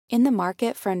In the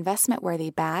market for investment-worthy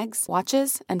bags,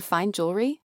 watches, and fine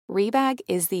jewelry, Rebag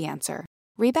is the answer.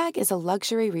 Rebag is a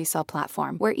luxury resale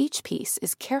platform where each piece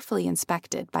is carefully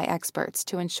inspected by experts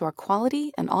to ensure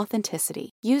quality and authenticity.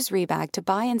 Use Rebag to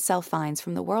buy and sell finds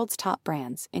from the world's top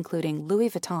brands, including Louis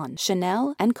Vuitton,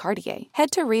 Chanel, and Cartier. Head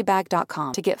to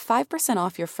Rebag.com to get 5%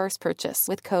 off your first purchase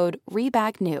with code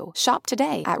REBAGNEW. Shop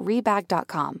today at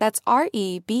Rebag.com. That's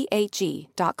REBAG.com.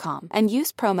 And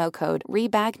use promo code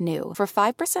REBAGNEW for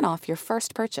 5% off your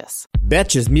first purchase.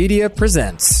 Betches Media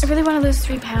presents. I really want to lose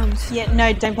 3 pounds. Yeah,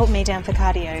 no, don't put me down for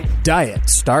cardio. Diet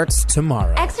starts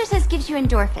tomorrow. Exercise gives you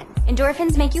endorphins.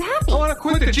 Endorphins make you happy. I want to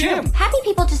quit the gym. Happy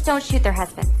people just don't shoot their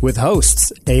husbands. With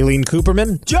hosts Aileen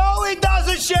Cooperman, Joey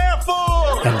doesn't share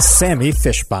food. and Sammy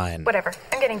Fishbein. Whatever.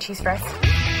 I'm getting cheese fries.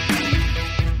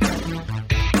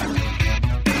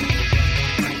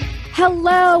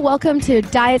 Hello, welcome to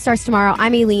Diet Starts Tomorrow.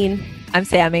 I'm Aileen. I'm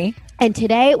Sammy. And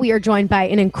today we are joined by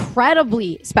an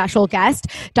incredibly special guest,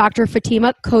 Dr.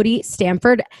 Fatima Cody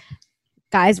Stanford.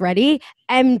 Guys, ready?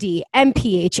 MD,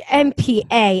 MPH,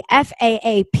 MPA,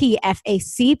 FAAP,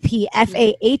 FACP,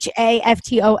 FAHA,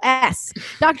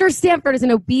 FTOS. Dr. Stanford is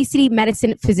an obesity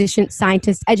medicine physician,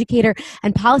 scientist, educator,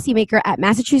 and policymaker at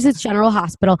Massachusetts General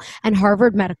Hospital and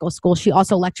Harvard Medical School. She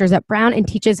also lectures at Brown and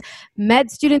teaches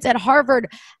med students at Harvard.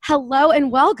 Hello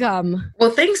and welcome.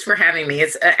 Well, thanks for having me.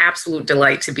 It's an absolute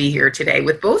delight to be here today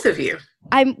with both of you.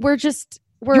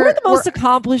 You're the most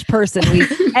accomplished person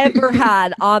we've ever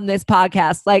had on this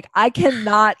podcast. Like, I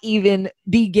cannot even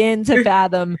begin to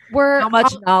fathom how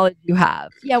much knowledge you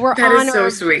have. Yeah, we're That honored. is so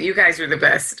sweet. You guys are the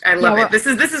best. I love it. This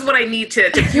is what I need to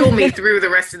fuel me through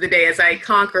the rest of the day as I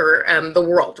conquer the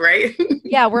world, right?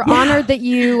 Yeah, we're honored that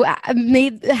you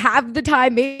made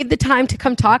the time to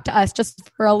come talk to us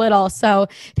just for a little. So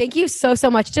thank you so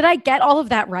much. Did I get all of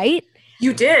that right?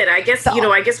 You did. I guess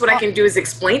what I can do is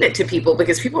explain it to people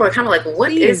because people are kind of like,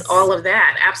 what is all of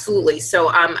that? Absolutely. So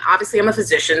obviously I'm a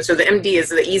physician. So the MD is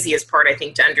the easiest part, I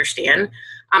think, to understand.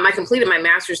 I completed my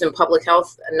master's in public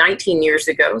health 19 years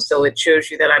ago. So it shows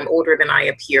you that I'm older than I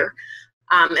appear.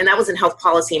 And that was in health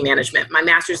policy management. My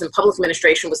master's in public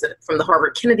administration was from the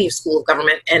Harvard Kennedy School of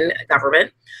Government and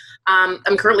Government.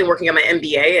 I'm currently working on my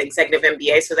MBA, executive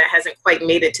MBA, so that hasn't quite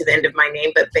made it to the end of my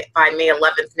name, but by May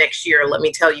 11th next year, let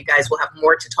me tell you guys, we'll have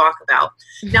more to talk about.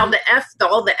 Mm-hmm. Now,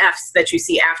 all the Fs that you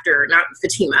see after, not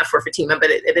Fatima, but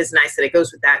it is nice that it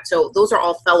goes with that. So those are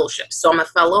all fellowships. So I'm a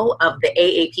fellow of the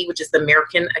AAP, which is the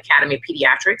American Academy of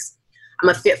Pediatrics. I'm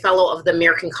a fellow of the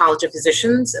American College of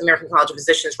Physicians. American College of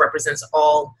Physicians represents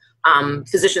all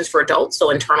physicians for adults,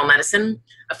 so internal medicine.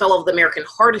 A fellow of the American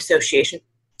Heart Association.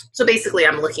 So basically,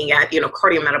 I'm looking at,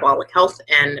 cardiometabolic health,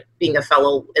 and being a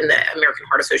fellow in the American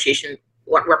Heart Association,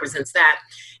 what represents that.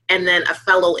 And then a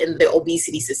fellow in the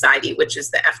Obesity Society, which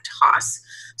is the FTOS.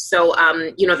 So,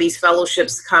 these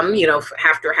fellowships come,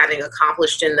 after having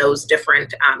accomplished in those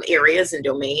different areas and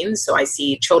domains. So I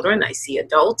see children, I see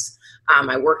adults.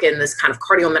 I work in this kind of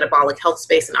cardiometabolic health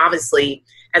space. And obviously,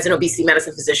 as an obesity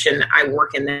medicine physician, I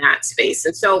work in that space.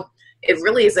 And so it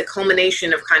really is a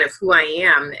culmination of kind of who I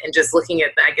am, and just looking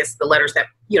at, the letters that,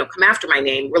 come after my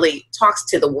name really talks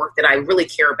to the work that I really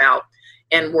care about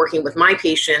and working with my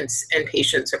patients and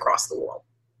patients across the world.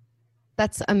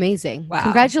 That's amazing. Wow.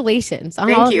 Congratulations on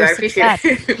Thank all of you. your I appreciate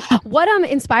success. it. What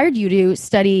inspired you to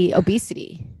study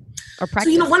obesity or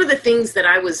practice? So, one of the things that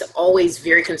I was always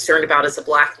very concerned about as a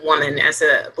Black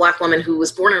woman who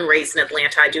was born and raised in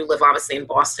Atlanta, I do live obviously in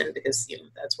Boston because,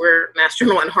 that's where Mass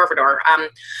General and Harvard are.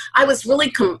 I was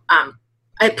really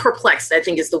perplexed, I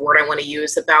think is the word I want to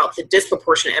use, about the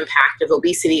disproportionate impact of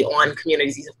obesity on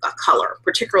communities of color,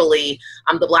 particularly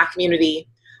the Black community.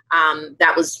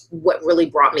 That was what really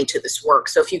brought me to this work.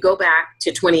 So if you go back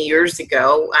to 20 years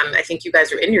ago, I think you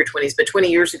guys are in your 20s, but 20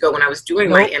 years ago when I was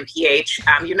doing my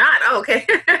MPH, you're not. Oh, okay.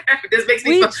 This makes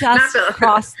me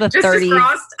crossed the 30. Just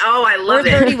crossed. Oh, I love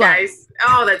it, 31. guys.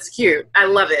 Oh, that's cute. I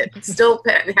love it. Still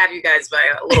have you guys by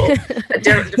a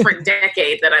different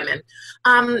decade that I'm in.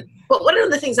 But one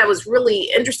of the things I was really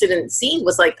interested in seeing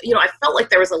was I felt like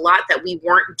there was a lot that we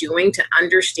weren't doing to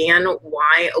understand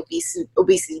why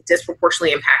obesity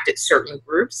disproportionately impacted certain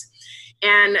groups.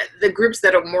 And the groups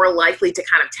that are more likely to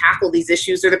kind of tackle these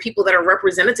issues are the people that are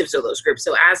representatives of those groups.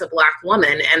 So as a Black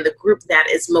woman and the group that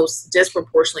is most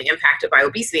disproportionately impacted by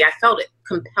obesity, I felt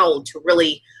compelled to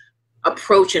really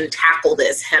approach and tackle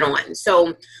this head on.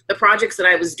 So the projects that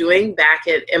I was doing back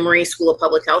at Emory School of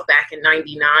Public Health back in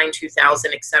 99,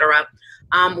 2000, et cetera,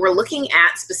 we're looking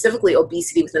at specifically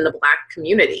obesity within the Black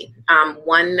community.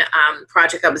 One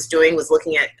project I was doing was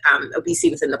looking at obesity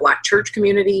within the Black church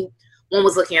community. One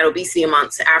was looking at obesity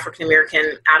amongst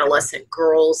African-American adolescent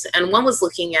girls, and one was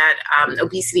looking at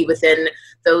obesity within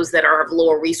those that have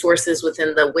lower resources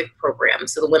within the WIC program,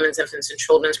 so the Women's, Infants, and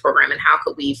Children's program, and how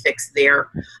could we fix their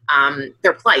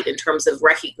plight in terms of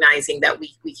recognizing that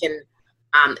we can,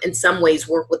 in some ways,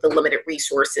 work with the limited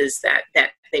resources that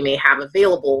they may have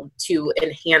available to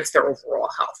enhance their overall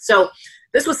health. So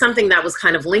this was something that was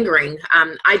kind of lingering.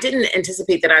 I didn't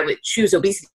anticipate that I would choose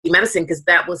obesity medicine because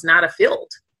that was not a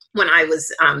field. When I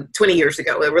was 20 years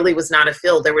ago, it really was not a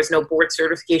field. There was no board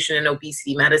certification in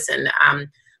obesity medicine.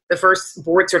 The first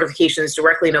board certifications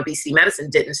directly in obesity medicine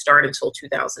didn't start until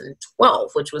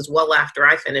 2012, which was well after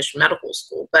I finished medical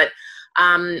school. But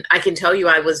I can tell you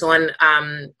I was on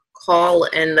call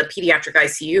in the pediatric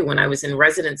ICU when I was in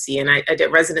residency, and I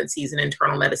did residencies in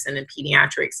internal medicine and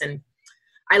pediatrics. And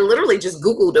I literally just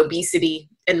Googled obesity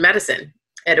and medicine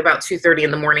at about 2:30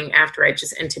 in the morning after I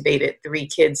just intubated 3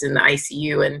 kids in the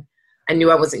ICU, and I knew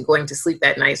I wasn't going to sleep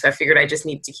that night. So I figured I just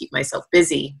needed to keep myself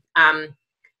busy.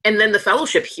 And then the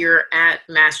fellowship here at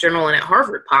Mass General and at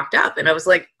Harvard popped up, and I was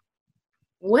like,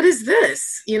 what is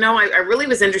this? You know, I really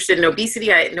was interested in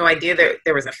obesity. I had no idea that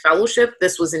there was a fellowship.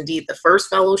 This was indeed the first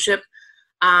fellowship.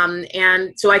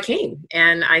 And so I came,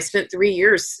 and I spent 3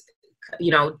 years,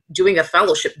 doing a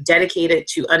fellowship dedicated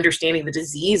to understanding the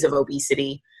disease of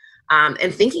obesity,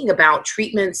 and thinking about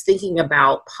treatments, thinking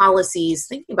about policies,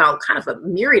 thinking about kind of a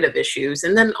myriad of issues,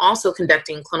 and then also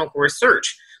conducting clinical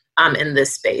research in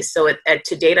this space. So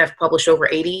to date, I've published over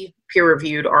 80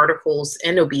 peer-reviewed articles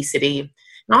in obesity,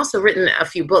 and also written a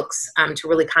few books to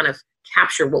really kind of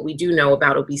capture what we do know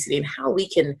about obesity and how we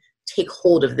can take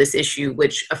hold of this issue,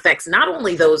 which affects not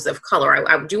only those of color.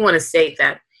 I do want to state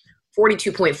that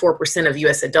 42.4% of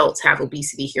U.S. adults have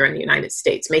obesity here in the United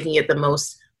States, making it the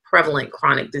most prevalent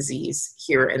chronic disease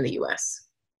here in the U.S.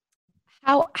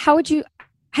 How do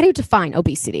you define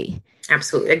obesity?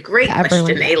 Absolutely. A great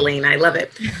question, Aileen. I love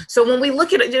it. So when we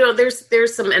look at it,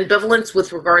 there's some ambivalence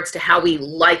with regards to how we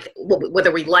like,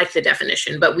 whether we like the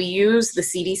definition, but we use the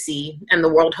CDC and the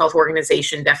World Health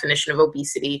Organization definition of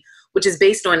obesity, which is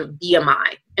based on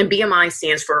BMI. And BMI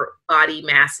stands for Body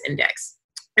Mass Index.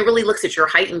 It really looks at your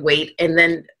height and weight and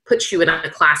then puts you in a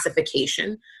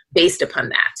classification based upon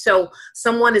that. So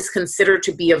someone is considered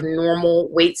to be of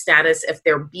normal weight status if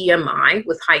their BMI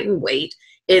with height and weight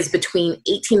is between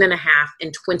 18.5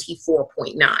 and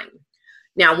 24.9.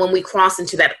 Now, when we cross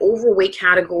into that overweight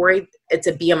category, it's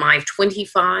a BMI of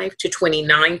 25 to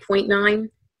 29.9.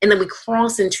 And then we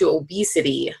cross into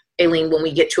obesity, Aileen, when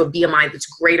we get to a BMI that's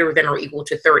greater than or equal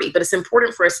to 30. But it's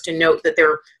important for us to note that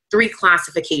there are 3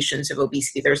 classifications of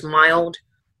obesity. There's mild,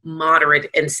 moderate,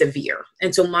 and severe.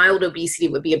 And so mild obesity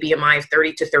would be a BMI of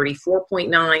 30 to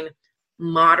 34.9,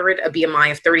 moderate, a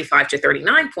BMI of 35 to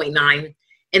 39.9,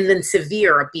 and then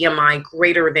severe, a BMI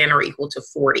greater than or equal to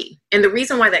 40. And the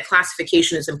reason why that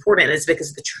classification is important is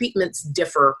because the treatments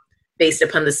differ based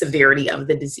upon the severity of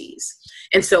the disease.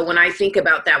 And so when I think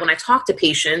about that, when I talk to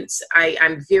patients,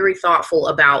 I'm very thoughtful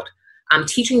about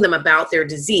teaching them about their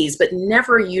disease, but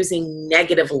never using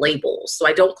negative labels. So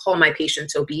I don't call my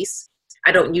patients obese.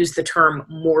 I don't use the term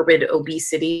morbid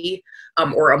obesity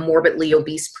or a morbidly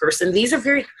obese person. These are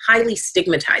very highly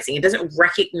stigmatizing. It doesn't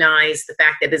recognize the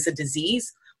fact that it's a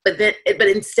disease, but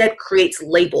instead creates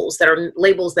labels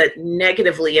that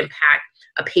negatively impact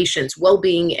a patient's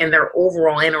well-being and their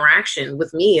overall interaction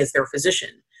with me as their physician.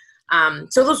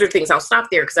 So those are things. I'll stop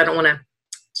there because I don't want to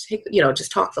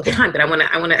just talk the whole time. But I want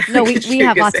to. No, we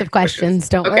have lots of questions.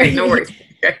 Don't worry. Okay, no worries.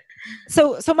 Okay.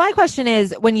 So my question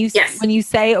is, when you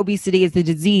say obesity is the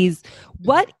disease,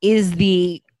 what is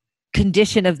the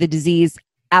condition of the disease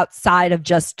outside of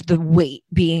just the weight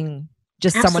being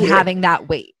just Absolutely. Someone having that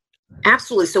weight?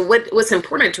 Absolutely. So what's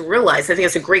important to realize, I think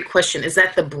it's a great question, is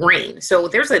that the brain. So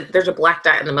there's a black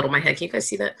dot in the middle of my head. Can you guys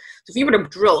see that? So if you were to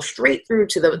drill straight through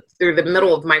the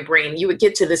middle of my brain, you would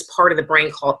get to this part of the brain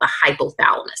called the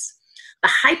hypothalamus. The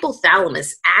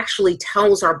hypothalamus actually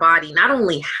tells our body not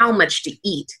only how much to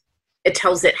eat, it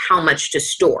tells it how much to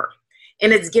store.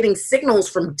 And it's getting signals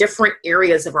from different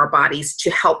areas of our bodies to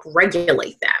help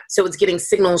regulate that. So it's getting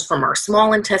signals from our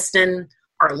small intestine,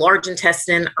 our large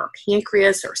intestine, our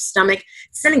pancreas, our stomach,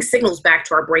 sending signals back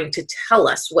to our brain to tell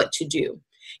us what to do.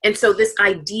 And so this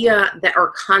idea that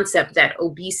our concept that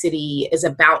obesity is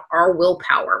about our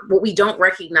willpower, what we don't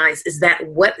recognize is that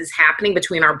what is happening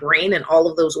between our brain and all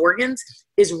of those organs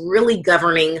is really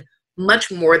governing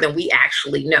much more than we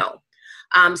actually know.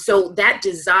 So that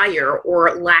desire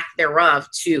or lack thereof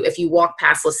to, if you walk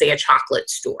past, let's say, a chocolate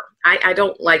store. I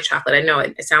don't like chocolate. I know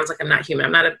it sounds like I'm not human.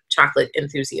 I'm not a chocolate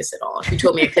enthusiast at all. If you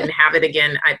told me I couldn't have it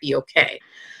again, I'd be okay.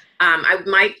 I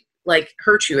might like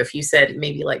hurt you if you said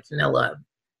maybe like vanilla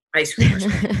ice cream or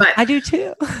something. But I do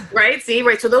too. Right. See,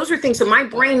 right. So those are things. So my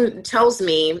brain tells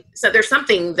me, so there's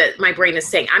something that my brain is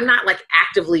saying. I'm not like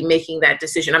actively making that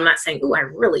decision. I'm not saying, oh, I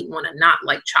really want to not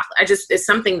like chocolate. It's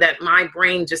something that my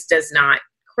brain just does not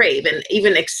crave. And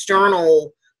even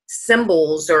external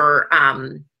symbols or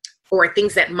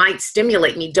things that might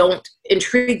stimulate me don't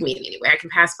intrigue me in any way. I can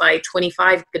pass by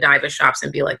 25 Godiva shops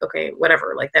and be like, okay,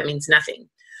 whatever, like that means nothing.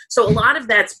 So a lot of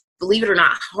that's, believe it or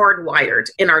not, hardwired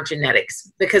in our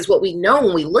genetics, because what we know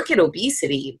when we look at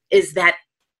obesity is that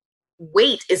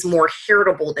weight is more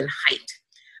heritable than height.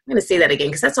 I'm going to say that again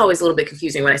because that's always a little bit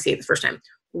confusing when I say it the first time.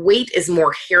 Weight is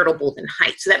more heritable than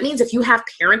height. So that means if you have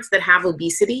parents that have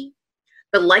obesity,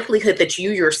 the likelihood that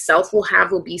you yourself will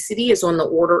have obesity is on the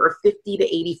order of 50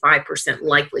 to 85%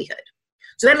 likelihood.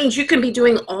 So that means you can be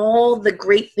doing all the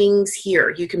great things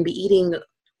here. You can be eating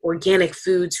organic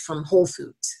foods from Whole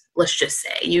Foods, let's just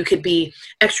say. You could be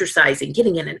exercising,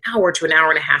 getting in an hour to an hour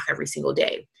and a half every single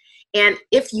day. And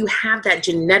if you have that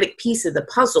genetic piece of the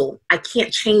puzzle, I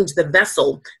can't change the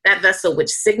vessel, that vessel which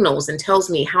signals and tells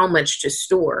me how much to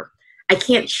store. I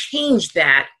can't change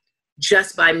that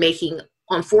just by making,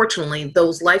 unfortunately,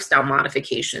 those lifestyle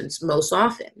modifications most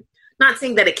often. Not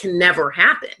saying that it can never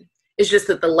happen. It's just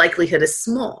that the likelihood is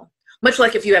small. Much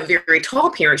like if you have very tall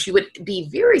parents, you would be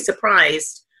very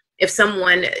surprised if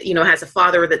someone, has a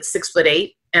father that's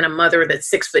 6'8" and a mother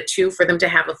that's 6'2", for them to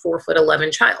have a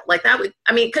 4'11" child. Like that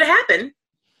it could happen,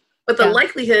 but the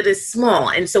likelihood is small.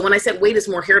 And so when I said weight is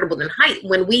more heritable than height,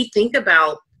 when we think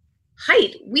about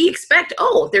height, we expect,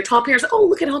 if they're tall parents,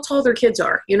 look at how tall their kids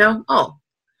are,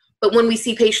 But when we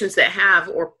see patients that have,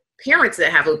 or parents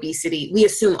that have obesity, we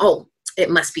assume, it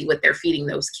must be what they're feeding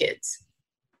those kids.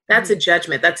 That's a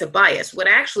judgment. That's a bias. What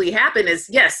actually happened is,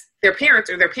 yes, their parents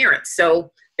are their parents.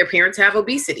 So their parents have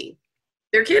obesity.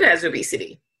 Their kid has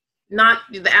obesity.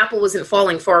 The apple isn't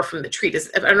falling far from the tree.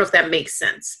 I don't know if that makes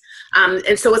sense.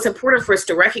 And so it's important for us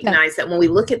to recognize that when we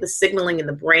look at the signaling in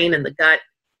the brain and the gut,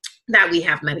 that we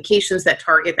have medications that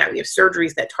target, that we have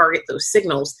surgeries that target those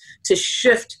signals to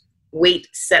shift weight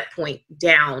set point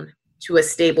down to a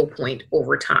stable point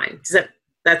over time.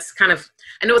 That's kind of,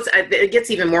 I know it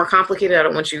gets even more complicated. I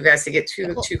don't want you guys to get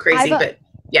too crazy, but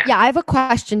yeah. Yeah, I have a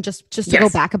question just to go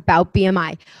back about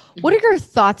BMI. What are your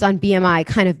thoughts on BMI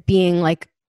kind of being like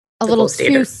a little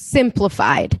too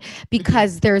simplified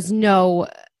because there's no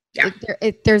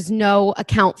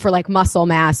account for like muscle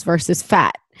mass versus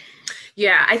fat?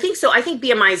 Yeah, I think so. I think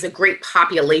BMI is a great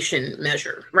population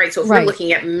measure, right? So if we're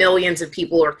looking at millions of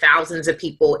people or thousands of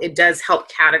people, it does help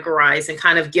categorize and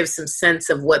kind of give some sense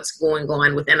of what's going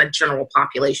on within a general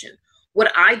population. What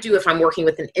I do if I'm working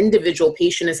with an individual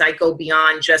patient is I go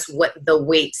beyond just what the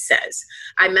weight says.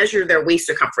 I measure their waist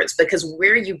circumference, because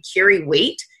where you carry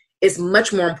weight is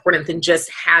much more important than just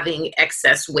having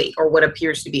excess weight or what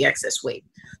appears to be excess weight.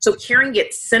 So carrying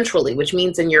it centrally, which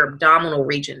means in your abdominal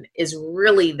region, is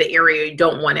really the area you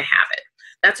don't want to have it.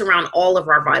 That's around all of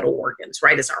our vital organs,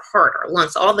 right? Is our heart, our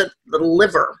lungs, all the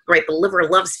liver, right? The liver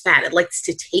loves fat. It likes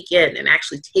to take in and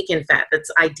actually take in fat. That's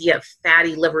the idea of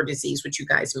fatty liver disease, which you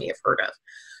guys may have heard of.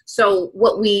 So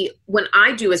when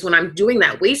I do is when I'm doing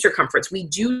that waist circumference, we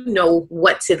do know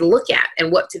what to look at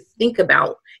and what to think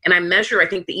about. And I measure, I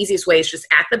think the easiest way is just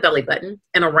at the belly button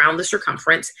and around the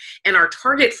circumference. And our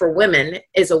target for women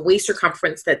is a waist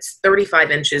circumference that's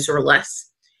 35 inches or less.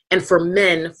 And for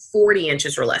men, 40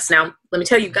 inches or less. Now, let me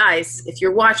tell you guys, if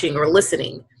you're watching or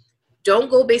listening,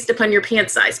 don't go based upon your pant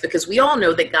size, because we all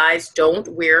know that guys don't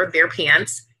wear their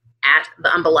pants at the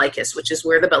umbilicus, which is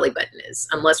where the belly button is,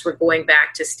 unless we're going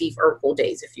back to Steve Urkel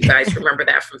days, if you guys remember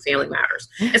that from Family Matters.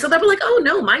 And so they'll be like, oh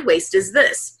no, my waist is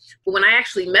this. But when I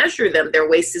actually measure them, their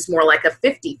waist is more like a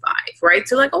 55, right?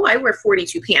 So like, I wear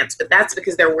 42 pants, but that's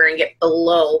because they're wearing it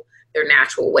below their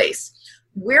natural waist.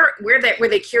 Where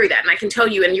they carry that, and I can tell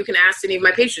you, and you can ask any of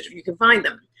my patients if you can find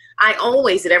them. I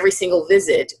always, at every single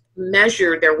visit,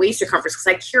 measure their waist circumference because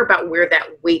I care about where that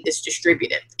weight is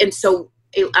distributed. And so,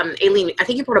 Aileen, I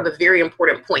think you brought up a very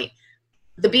important point.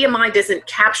 The BMI doesn't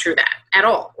capture that at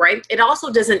all, right? It also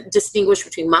doesn't distinguish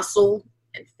between muscle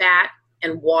and fat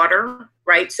and water,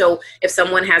 right? So if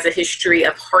someone has a history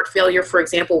of heart failure, for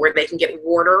example, where they can get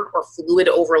water or fluid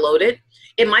overloaded,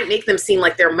 it might make them seem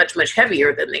like they're much, much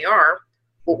heavier than they are.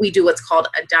 What we do, what's called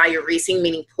a diuresing,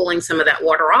 meaning pulling some of that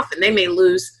water off, and they may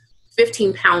lose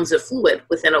 15 pounds of fluid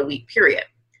within a week period.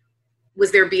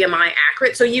 Was their BMI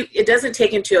accurate? So it doesn't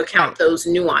take into account those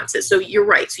nuances. So you're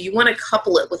right. So you want to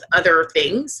couple it with other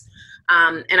things.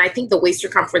 And I think the waist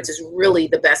circumference is really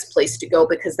the best place to go,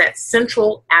 because that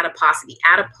central adiposity,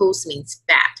 adipose means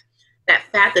fat. That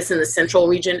fat that's in the central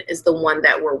region is the one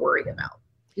that we're worried about.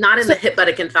 not in the hip,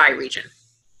 buttock, and thigh region,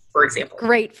 for example.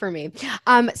 Great for me.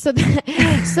 So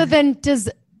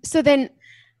then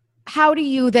how do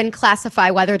you then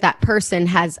classify whether that person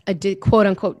has a quote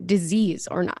unquote disease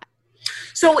or not?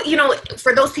 So,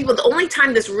 for those people, the only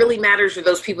time this really matters are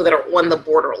those people that are on the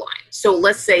borderline. So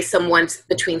let's say someone's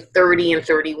between 30 and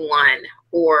 31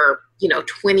 or,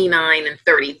 29 and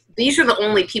 30. These are the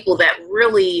only people that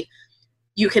really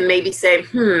you can maybe say,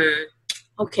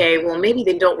 okay, well, maybe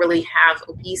they don't really have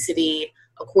obesity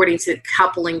according to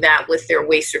coupling that with their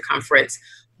waist circumference.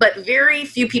 But very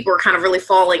few people are kind of really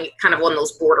falling kind of on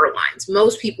those borderlines.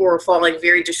 Most people are falling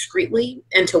very discreetly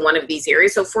into one of these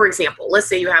areas. So for example, let's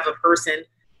say you have a person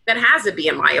that has a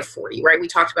BMI of 40, right? We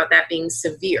talked about that being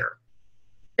severe.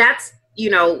 That's,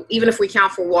 even if we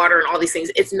count for water and all these things,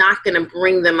 it's not going to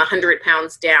bring them 100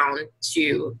 pounds down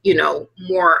to,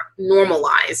 more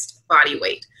normalized body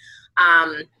weight.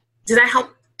 Does that help,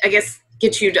 I guess,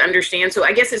 get you to understand? So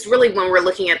I guess it's really when we're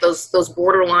looking at those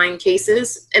borderline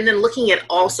cases and then looking at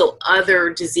also other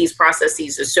disease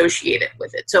processes associated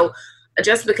with it. So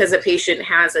just because a patient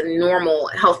has a normal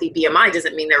healthy BMI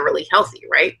doesn't mean they're really healthy,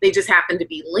 right? They just happen to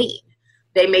be lean.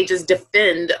 They may just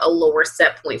defend a lower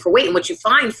set point for weight. And what you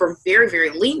find for very, very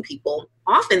lean people,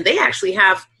 often they actually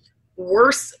have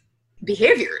worse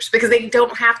behaviors because they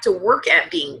don't have to work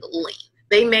at being lean.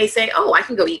 They may say, oh, I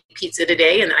can go eat pizza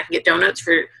today and then I can get donuts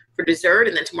for dessert,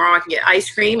 and then tomorrow I can get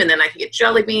ice cream, and then I can get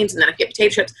jelly beans, and then I can get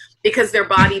potato chips, because their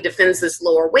body defends this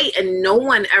lower weight, and no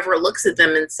one ever looks at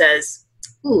them and says,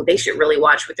 ooh, they should really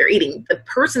watch what they're eating. The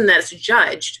person that's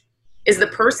judged is the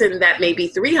person that may be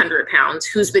 300 pounds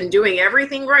who's been doing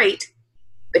everything right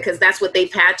because that's what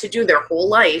they've had to do their whole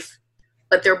life,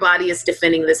 but their body is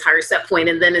defending this higher set point.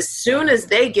 And then as soon as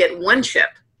they get one chip,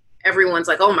 everyone's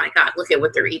like, oh my God, look at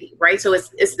what they're eating, right? So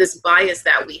it's this bias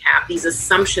that we have, these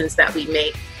assumptions that we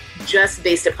make just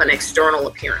based upon external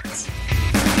appearance.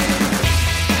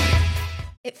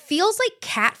 It feels like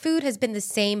cat food has been the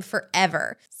same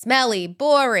forever. Smelly,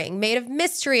 boring, made of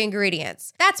mystery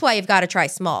ingredients. That's why you've got to try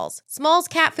Smalls. Smalls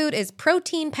cat food is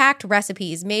protein-packed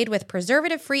recipes made with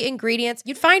preservative-free ingredients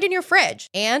you'd find in your fridge.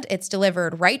 And it's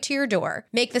delivered right to your door.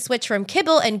 Make the switch from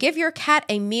kibble and give your cat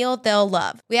a meal they'll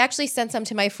love. We actually sent some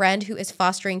to my friend who is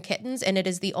fostering kittens, and it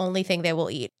is the only thing they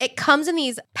will eat. It comes in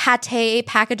these pate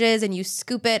packages, and you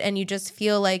scoop it, and you just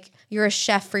feel like you're a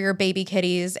chef for your baby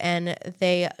kitties, and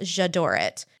they j'adore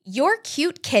it. Your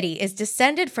cute kitty is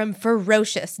descended from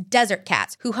ferocious desert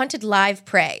cats who hunted live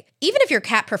prey. Even if your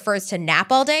cat prefers to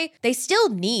nap all day, they still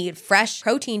need fresh,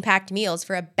 protein-packed meals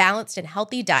for a balanced and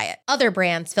healthy diet. Other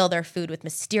brands fill their food with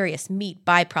mysterious meat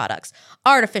byproducts,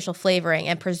 artificial flavoring,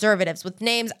 and preservatives with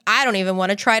names I don't even want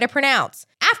to try to pronounce.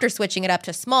 After switching it up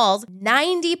to Smalls,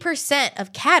 90%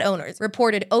 of cat owners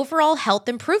reported overall health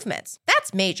improvements.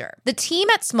 That's major. The team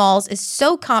at Smalls is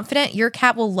so confident your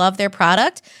cat will love their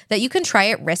product that you can try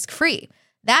it risk-free.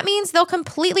 That means they'll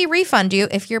completely refund you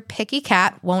if your picky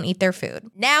cat won't eat their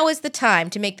food. Now is the time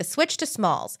to make the switch to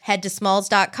Smalls. Head to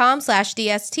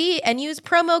smalls.com/DST and use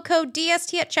promo code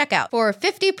DST at checkout for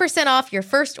 50% off your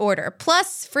first order,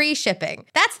 plus free shipping.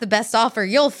 That's the best offer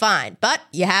you'll find, but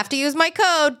you have to use my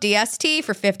code DST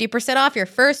for 50% off your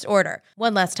first order.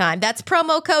 One last time, that's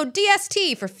promo code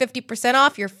DST for 50%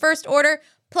 off your first order,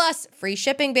 plus free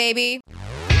shipping, baby.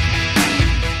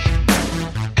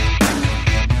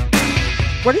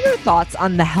 What are your thoughts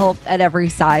on the health at every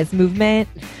size movement?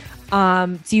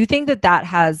 Do you think that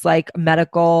has like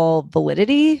medical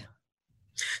validity?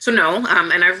 So no,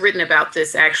 and I've written about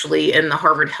this actually in the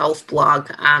Harvard Health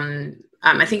blog.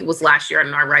 I think it was last year,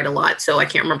 and I write a lot, so I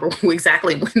can't remember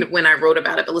exactly when I wrote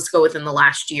about it, but let's go within the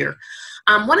last year.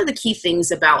 One of the key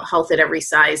things about health at every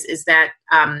size is that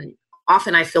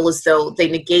often I feel as though they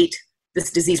negate this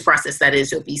disease process that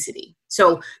is obesity.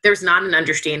 So there's not an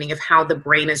understanding of how the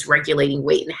brain is regulating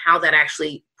weight and how that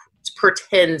actually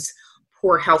portends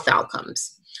poor health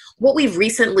outcomes. What we've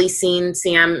recently seen,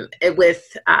 Sam,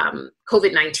 with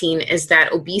COVID-19 is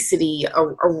that obesity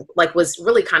was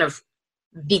really kind of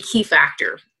the key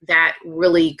factor that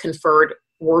really conferred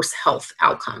worse health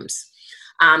outcomes.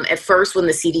 At first, when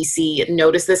the CDC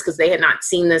noticed this, because they had not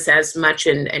seen this as much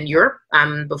in Europe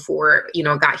before,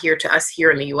 it got here to us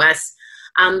here in the US,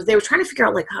 they were trying to figure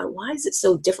out why is it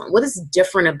so different? What is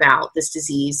different about this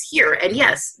disease here? And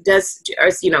yes,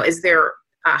 is there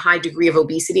a high degree of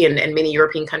obesity in many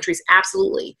European countries?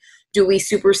 Absolutely. Do we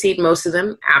supersede most of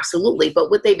them? Absolutely. But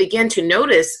what they began to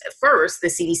notice at first, the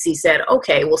CDC said,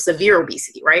 okay, well, severe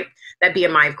obesity, right? That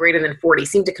BMI of greater than 40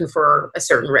 seemed to confer a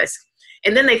certain risk.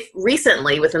 And then they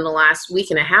recently, within the last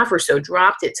week and a half or so,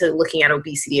 dropped it to looking at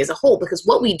obesity as a whole, because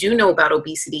what we do know about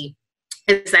obesity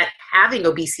is that having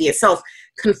obesity itself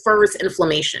confers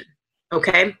inflammation.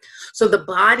 Okay. So the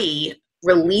body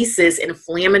releases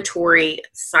inflammatory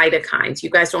cytokines. You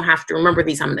guys don't have to remember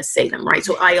these. I'm going to say them, right?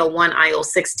 So IL-1,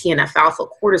 IL-6, TNF-alpha,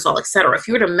 cortisol, et cetera. If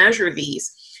you were to measure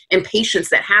these in patients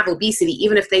that have obesity,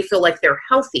 even if they feel like they're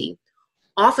healthy,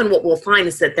 often what we'll find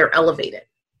is that they're elevated.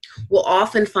 We'll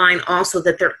often find also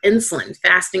that their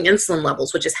fasting insulin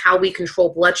levels, which is how we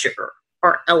control blood sugar,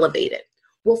 are elevated.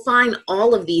 We'll find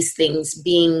all of these things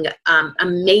being a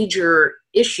major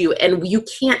issue, and you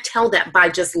can't tell that by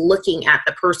just looking at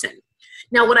the person.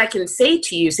 Now, what I can say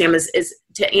to you, Sam, is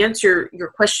to answer your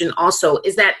question also,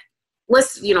 is that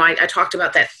I talked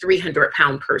about that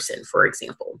 300-pound person, for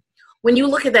example. When you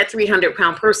look at that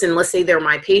 300-pound person, let's say they're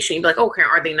my patient, you'd be like, okay,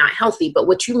 are they not healthy? But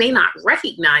what you may not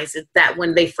recognize is that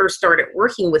when they first started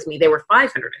working with me, they were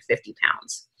 550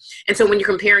 pounds. And so when you're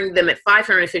comparing them at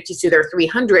 550 to their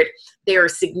 300, they are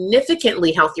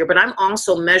significantly healthier, but I'm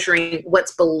also measuring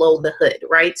what's below the hood,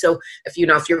 right? So if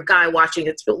you're a guy watching,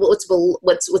 it's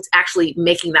what's actually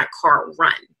making that car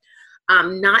run.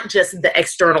 Not just the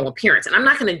external appearance. And I'm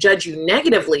not going to judge you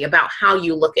negatively about how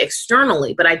you look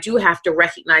externally, but I do have to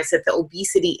recognize that the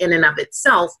obesity in and of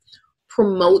itself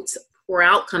promotes poor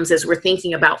outcomes as we're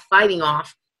thinking about fighting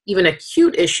off even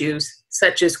acute issues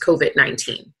such as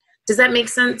COVID-19. Does that make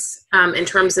sense in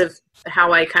terms of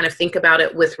how I kind of think about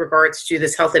it with regards to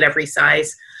this health at every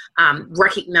size,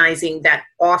 recognizing that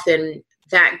often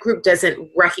that group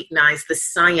doesn't recognize the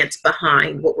science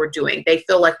behind what we're doing. They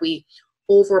feel like we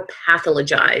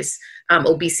over-pathologize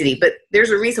obesity. But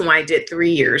there's a reason why I did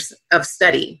 3 years of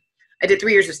study. I did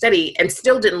 3 years of study and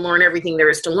still didn't learn everything there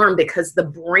is to learn, because the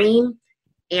brain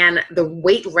and the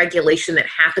weight regulation that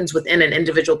happens within an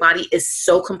individual body is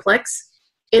so complex.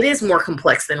 It is more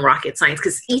complex than rocket science,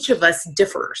 because each of us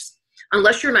differs.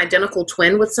 Unless you're an identical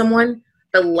twin with someone,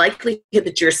 the likelihood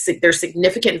that there's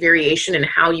significant variation in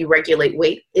how you regulate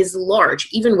weight is large,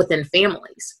 even within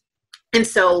families. And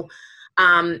so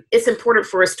it's important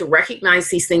for us to recognize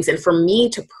these things, and for me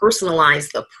to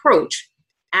personalize the approach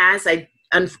as I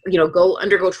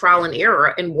undergo trial and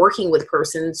error and working with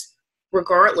persons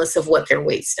regardless of what their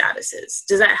weight status is.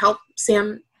 Does that help,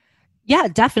 Sam? Yeah,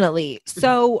 definitely.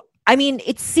 So,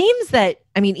 it seems that,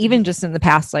 even just in the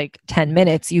past 10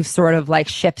 minutes, you've sort of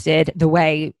shifted the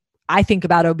way I think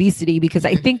about obesity, because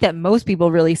I think that most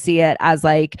people really see it as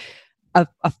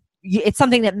it's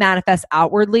something that manifests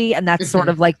outwardly, and that's sort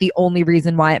of the only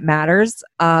reason why it matters.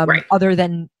 Right. Other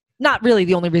than not really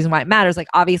the only reason why it matters.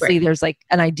 Obviously right. There's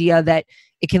an idea that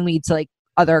it can lead to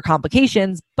other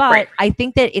complications, but right. I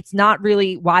think that it's not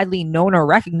really widely known or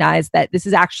recognized that this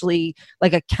is actually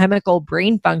a chemical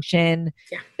brain function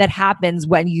that happens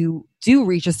when you do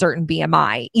reach a certain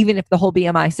BMI, even if the whole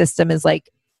BMI system is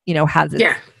has its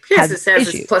Yes, it says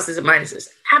its pluses and minuses.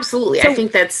 Absolutely. So, I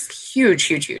think that's huge,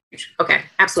 huge, huge. Okay.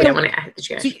 Absolutely. I ask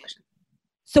you a question.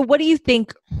 So what do you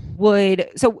think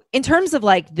so in terms of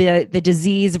the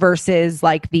disease versus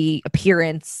the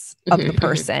appearance of the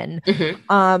person,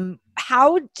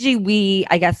 how do we,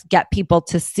 I guess, get people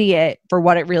to see it for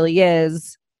what it really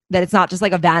is, that it's not just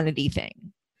a vanity thing?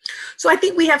 So I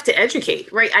think we have to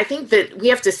educate, right? I think that we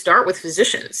have to start with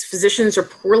physicians. Physicians are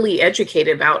poorly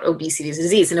educated about obesity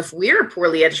disease. And if we're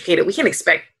poorly educated, we can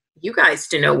expect you guys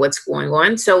to know what's going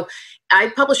on. So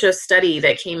I published a study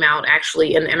that came out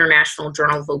actually in the International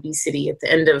Journal of Obesity at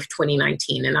the end of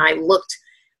 2019. And I looked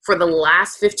for the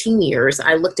last 15 years,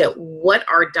 I looked at what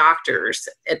our doctors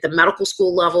at the medical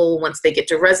school level, once they get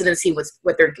to residency,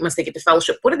 once they get to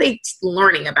fellowship, what are they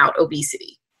learning about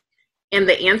obesity? And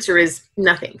the answer is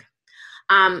nothing.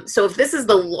 So if this is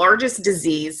the largest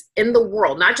disease in the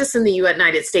world, not just in the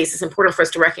United States, it's important for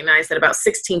us to recognize that about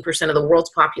 16% of the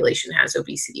world's population has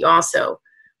obesity also.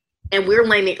 And we're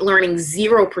learning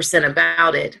 0%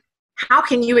 about it. How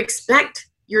can you expect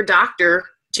your doctor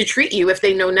to treat you if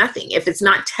they know nothing? If it's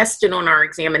not tested on our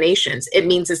examinations, it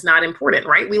means it's not important,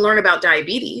 right? We learn about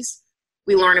diabetes.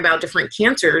 We learn about different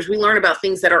cancers. We learn about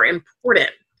things that are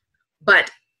important.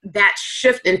 But that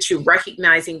shift into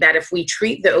recognizing that if we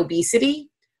treat the obesity,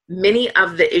 many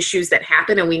of the issues that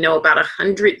happen, and we know about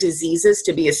 100 diseases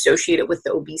to be associated with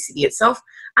the obesity itself,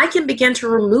 I can begin to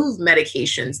remove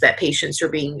medications that patients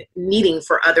are needing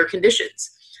for other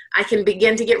conditions. I can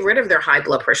begin to get rid of their high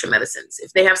blood pressure medicines.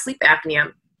 If they have sleep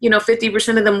apnea,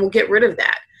 50% of them will get rid of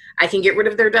that. I can get rid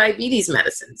of their diabetes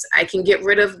medicines. I can get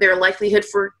rid of their likelihood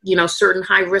for, certain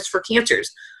high risk for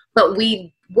cancers. But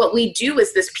what we do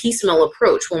is this piecemeal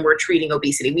approach when we're treating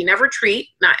obesity. We never treat,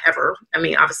 not ever.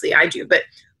 Obviously I do, but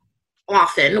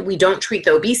often we don't treat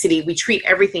the obesity. We treat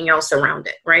everything else around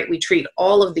it, right? We treat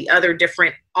all of the other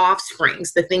different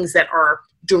offsprings, the things that are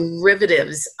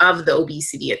derivatives of the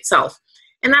obesity itself.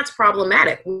 And that's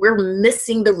problematic. We're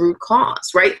missing the root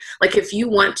cause, right? Like if you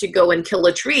want to go and kill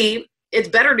a tree, it's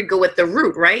better to go at the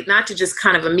root, right? Not to just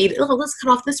kind of immediately, oh, let's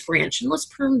cut off this branch and let's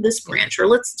prune this branch or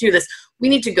let's do this. We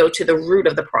need to go to the root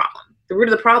of the problem. The root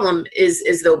of the problem is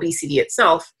the obesity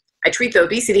itself. I treat the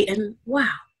obesity and wow,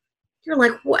 you're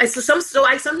like, what? So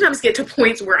I sometimes get to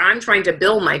points where I'm trying to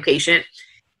bill my patient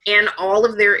and all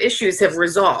of their issues have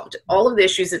resolved, all of the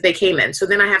issues that they came in. So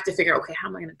then I have to figure out, okay, how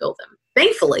am I going to bill them?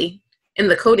 Thankfully, in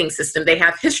the coding system, they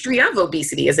have history of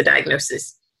obesity as a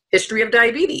diagnosis, history of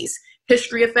diabetes,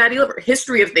 history of fatty liver,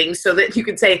 history of things, so that you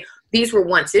can say these were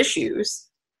once issues.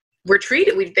 We're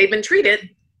treated. They've been treated.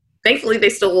 Thankfully, they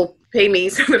still will pay me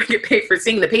so that I get paid for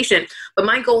seeing the patient. But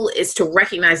my goal is to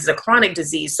recognize as a chronic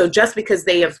disease. So just because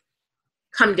they have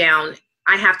come down,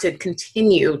 I have to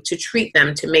continue to treat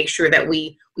them to make sure that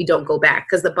we don't go back.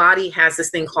 Because the body has this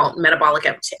thing called metabolic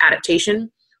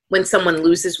adaptation. When someone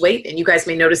loses weight, and you guys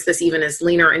may notice this even as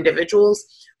leaner individuals,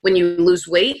 when you lose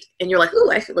weight and you're like,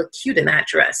 ooh, I feel look cute in that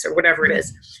dress or whatever it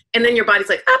is. And then your body's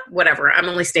like, oh, whatever. I'm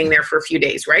only staying there for a few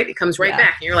days, right? It comes right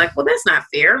back. And you're like, well, that's not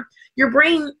fair. Your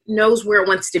brain knows where it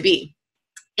wants to be.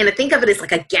 And I think of it as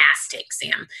like a gas tank,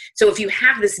 Sam. So if you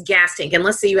have this gas tank, and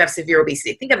let's say you have severe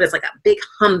obesity, think of it as like a big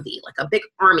Humvee, like a big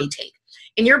army tank.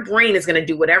 And your brain is going to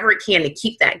do whatever it can to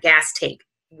keep that gas tank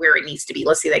where it needs to be.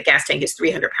 Let's say that gas tank is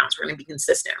 300 pounds. We're going to be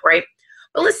consistent, right?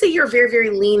 But let's say you're a very, very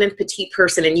lean and petite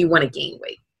person and you want to gain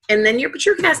weight. And then your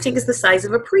gas tank is the size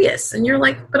of a Prius. And you're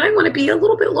like, but I want to be a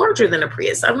little bit larger than a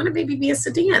Prius. I want to maybe be a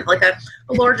sedan, like a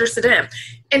larger sedan.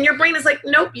 And your brain is like,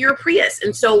 nope, you're a Prius.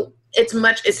 And so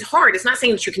it's hard. It's not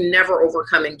saying that you can never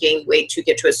overcome and gain weight to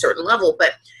get to a certain level,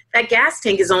 but that gas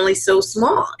tank is only so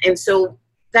small. And so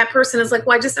that person is like,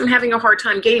 well, I'm having a hard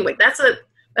time gaining weight. That's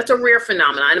a rare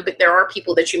phenomenon, but there are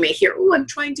people that you may hear, oh, I'm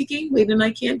trying to gain weight and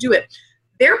I can't do it.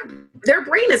 Their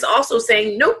brain is also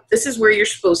saying, nope, this is where you're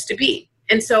supposed to be.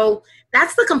 And so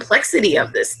that's the complexity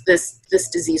of this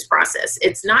disease process.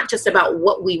 It's not just about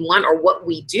what we want or what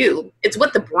we do. It's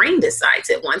what the brain decides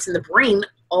it wants, and the brain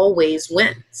always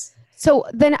wins. So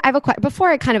then I have a question before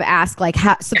I kind of ask, like,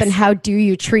 then how do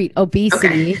you treat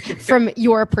obesity from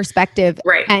your perspective?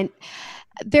 Right. And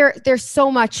there's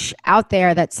so much out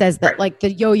there that says that like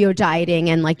the yo-yo dieting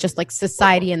and like just like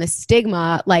society and the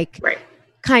stigma, like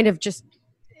kind of just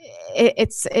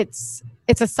it's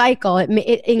a cycle. It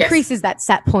increases that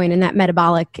set point and that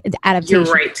metabolic adaptation.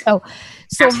 You're right.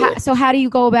 So how do you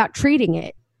go about treating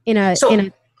it in a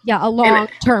long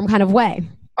term kind of way?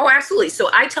 Oh, absolutely.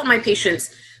 So I tell my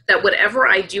patients that whatever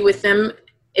I do with them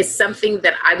is something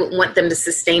that I would want them to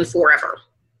sustain forever.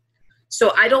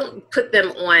 So I don't put them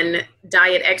on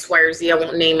diet X, Y, or Z. I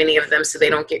won't name any of them so they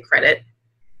don't get credit.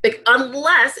 But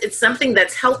unless it's something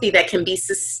that's healthy that can be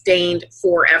sustained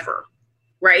forever,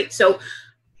 right? So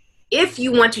if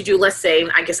you want to do, let's say,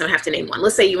 I guess I have to name one.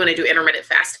 Let's say you want to do intermittent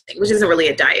fasting, which isn't really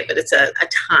a diet, but it's a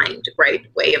timed,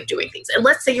 way of doing things. And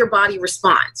let's say your body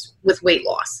responds with weight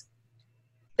loss.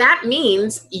 That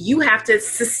means you have to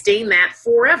sustain that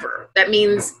forever. That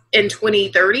means in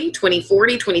 2030,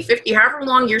 2040, 2050, however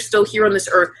long you're still here on this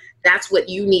earth, that's what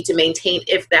you need to maintain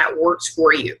if that works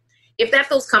for you. If that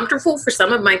feels comfortable for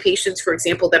some of my patients, for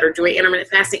example, that are doing intermittent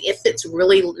fasting, it fits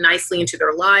really nicely into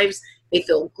their lives. They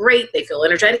feel great. They feel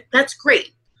energetic. That's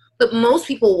great. But most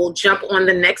people will jump on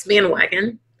the next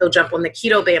bandwagon. They'll jump on the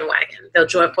keto bandwagon. They'll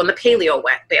jump on the paleo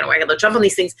bandwagon. They'll jump on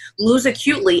these things, lose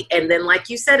acutely. And then, like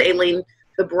you said, Aileen,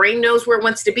 the brain knows where it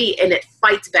wants to be and it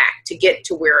fights back to get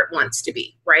to where it wants to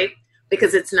be, right?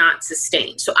 Because it's not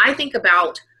sustained. So I think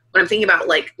about, when I'm thinking about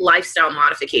like lifestyle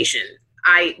modification,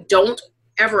 I don't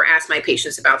ever ask my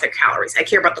patients about their calories. I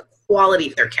care about the quality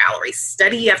of their calories.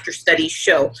 Study after study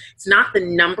show it's not the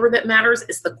number that matters,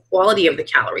 it's the quality of the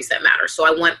calories that matters. So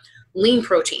I want lean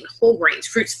protein, whole grains,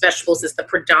 fruits, vegetables as the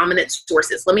predominant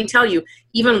sources. Let me tell you,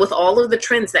 even with all of the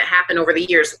trends that happen over the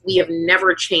years, we have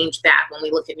never changed that when we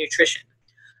look at nutrition.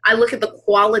 I look at the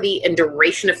quality and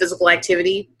duration of physical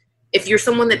activity. If you're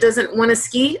someone that doesn't want to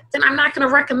ski, then I'm not going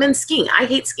to recommend skiing. I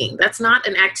hate skiing. That's not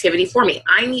an activity for me.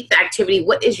 I need the activity.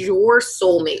 What is your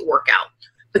soulmate workout?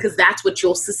 Because that's what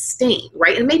you'll sustain,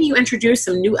 right? And maybe you introduce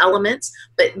some new elements,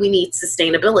 but we need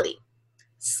sustainability.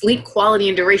 Sleep quality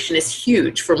and duration is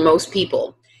huge for most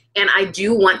people. And I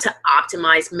do want to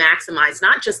optimize, maximize,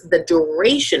 not just the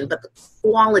duration, but the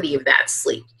quality of that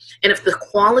sleep. And if the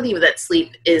quality of that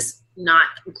sleep is not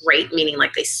great, meaning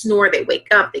like they snore, they wake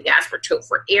up, they gasp or choke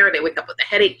for air, they wake up with a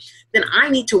headache, then I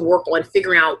need to work on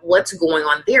figuring out what's going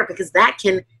on there, because that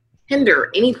can hinder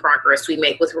any progress we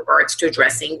make with regards to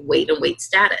addressing weight and weight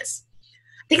status.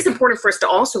 I think it's important for us to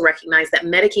also recognize that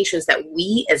medications that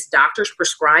we as doctors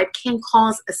prescribe can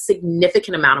cause a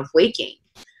significant amount of weight gain.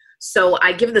 So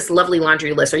I give this lovely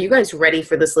laundry list. Are you guys ready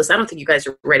for this list? I don't think you guys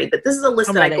are ready, but this is a list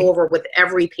I'm that ready. I go over with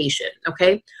every patient,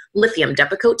 okay? Lithium,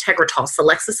 Depakote, Tegretol,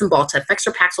 Celexis, Cymbalta,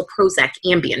 Fexer, Prozac,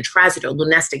 Ambien, Trazodone,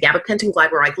 Lunesta, Gabapentin,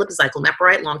 Glyburide, Glipizide,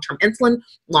 Glimepiride, long-term insulin,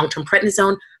 long-term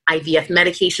prednisone, IVF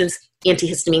medications,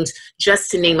 antihistamines, just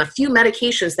to name a few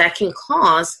medications that can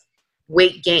cause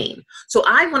weight gain. So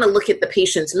I want to look at the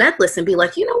patient's med list and be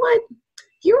like, you know what?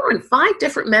 You're on 5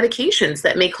 different medications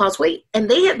that may cause weight, and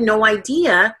they have no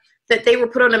idea that they were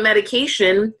put on a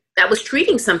medication that was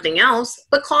treating something else,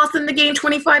 but caused them to gain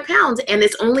 25 pounds. And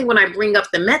it's only when I bring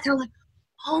up the med, they're like,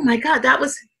 oh my God, I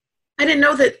didn't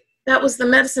know that was the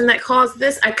medicine that caused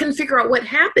this. I couldn't figure out what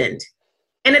happened.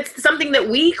 And it's something that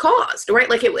we caused, right?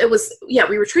 Like it was,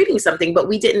 we were treating something, but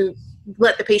we didn't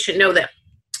let the patient know that,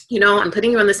 I'm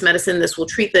putting you on this medicine. This will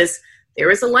treat this.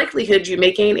 There is a likelihood you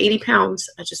may gain 80 pounds.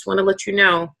 I just want to let you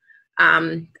know.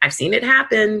 I've seen it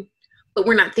happen, but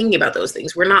we're not thinking about those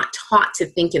things. We're not taught to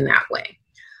think in that way.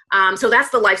 So that's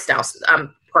the lifestyle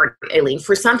part, Aileen.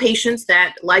 For some patients,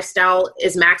 that lifestyle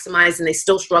is maximized and they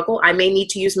still struggle. I may need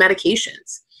to use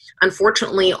medications.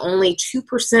 Unfortunately, only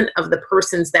 2% of the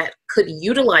persons that could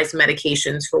utilize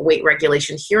medications for weight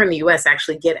regulation here in the U.S.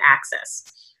 actually get access.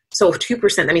 So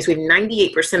 2%, that means we have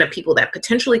 98% of people that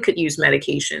potentially could use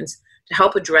medications to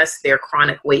help address their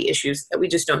chronic weight issues, that we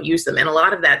just don't use them. And a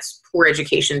lot of that's poor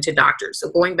education to doctors. So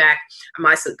going back, I'm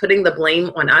also putting the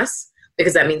blame on us,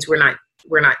 because that means we're not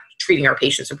treating our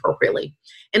patients appropriately.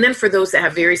 And then for those that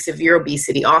have very severe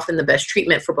obesity, often the best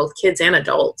treatment for both kids and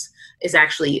adults is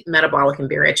actually metabolic and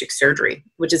bariatric surgery,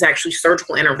 which is actually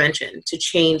surgical intervention to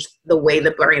change the way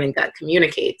the brain and gut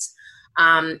communicates.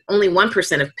 Only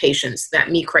 1% of patients that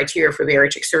meet criteria for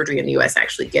bariatric surgery in the US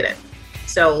actually get it.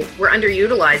 So we're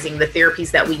underutilizing the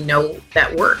therapies that we know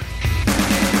that work.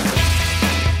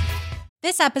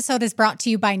 This episode is brought to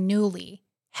you by Nuuly.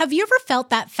 Have you ever felt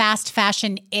that fast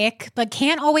fashion ick, but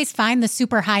can't always find the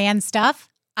super high-end stuff?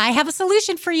 I have a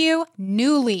solution for you,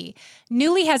 Nuuly.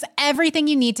 Nuuly has everything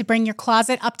you need to bring your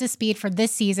closet up to speed for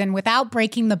this season without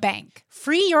breaking the bank.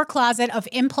 Free your closet of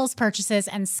impulse purchases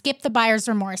and skip the buyer's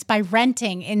remorse by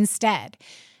renting instead.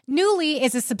 Nuuly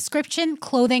is a subscription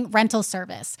clothing rental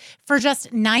service. For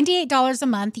just $98 a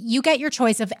month, you get your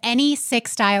choice of any 6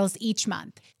 styles each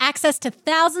month. Access to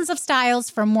thousands of styles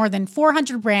from more than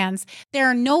 400 brands. There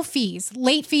are no fees,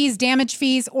 late fees, damage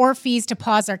fees, or fees to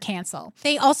pause or cancel.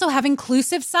 They also have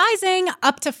inclusive sizing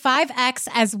up to 5X,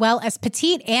 as well as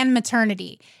petite and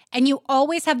maternity. And you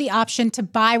always have the option to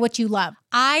buy what you love.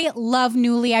 I love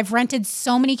Nuuly. I've rented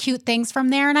so many cute things from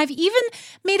there, and I've even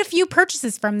made a few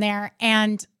purchases from there,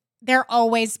 and they're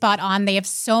always spot on. They have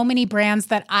so many brands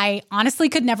that I honestly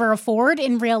could never afford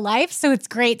in real life, so it's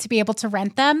great to be able to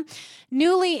rent them.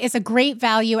 Nuuly is a great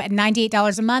value at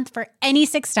 $98 a month for any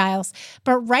 6 styles,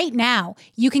 but right now,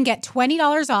 you can get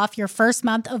 $20 off your first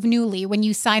month of Nuuly when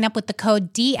you sign up with the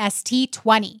code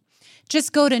DST20.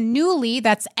 Just go to Nuuly,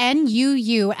 that's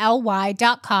NUULY.com,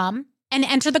 and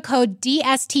enter the code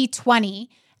DST20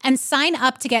 and sign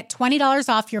up to get $20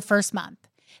 off your first month.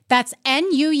 That's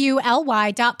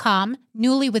NUULY.com,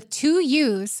 Nuuly with 2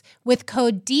 U's, with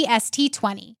code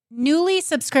DST20. Nuuly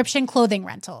subscription clothing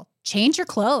rental. Change your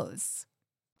clothes.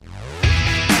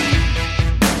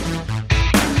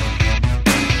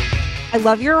 I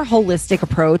love your holistic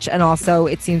approach. And also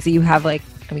it seems that you have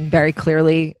very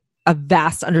clearly a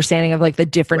vast understanding of the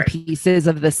different pieces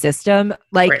of the system.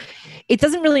 It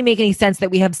doesn't really make any sense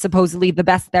that we have supposedly the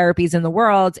best therapies in the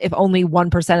world if only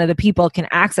 1% of the people can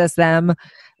access them.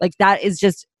 That is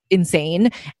just insane.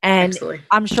 And absolutely.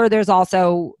 I'm sure there's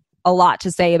also a lot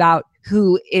to say about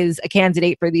who is a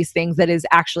candidate for these things that is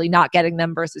actually not getting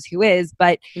them versus who is.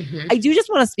 But I do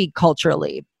just want to speak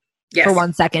culturally for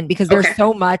 1 second, because there's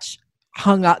so much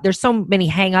hung up. There's so many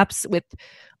hang-ups with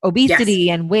obesity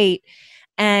and weight.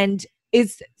 And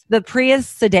it's the Prius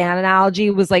sedan analogy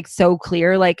was so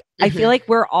clear. I feel like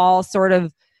we're all sort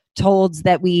of told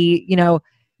that we,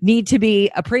 need to be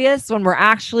a Prius when we're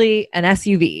actually an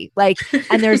SUV.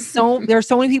 And there's so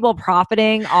many people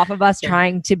profiting off of us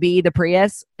trying to be the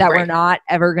Prius that we're not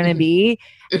ever going to be.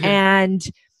 And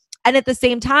at the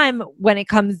same time, when it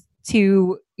comes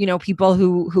to, people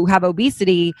who have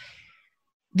obesity,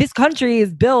 this country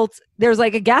is built, there's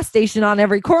a gas station on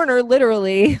every corner,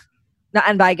 literally.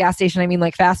 And by gas station, I mean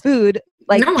fast food.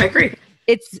 No, I agree.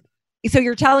 So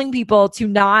you're telling people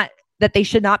that they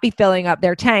should not be filling up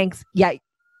their tanks, yet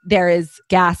there is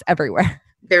gas everywhere.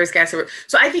 There is gas everywhere.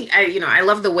 So I think, I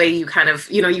love the way you kind of,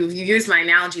 you use my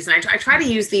analogies, and I try to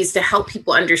use these to help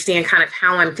people understand kind of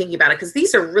how I'm thinking about it, because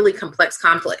these are really complex,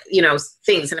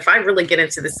 things. And if I really get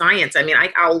into the science,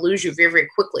 I'll lose you very, very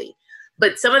quickly.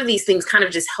 But some of these things kind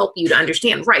of just help you to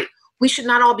understand, right? we should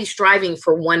not all be striving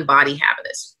for one body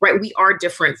habitus, right? We are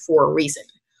different for a reason.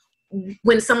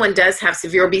 When someone does have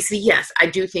severe obesity, yes, I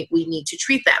do think we need to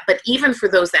treat that. But even for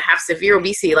those that have severe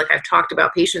obesity, like I've talked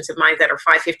about patients of mine that are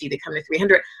 550 to come to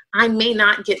 300, I may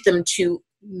not get them to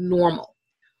normal,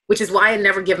 which is why I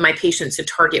never give my patients a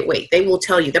target weight. They will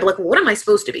tell you, they're like, well, what am I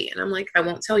supposed to be? And I'm like, I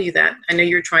won't tell you that. I know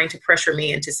you're trying to pressure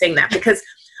me into saying that because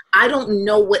I don't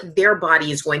know what their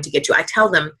body is going to get to. I tell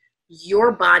them,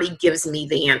 your body gives me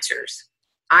the answers.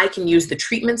 I can use the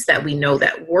treatments that we know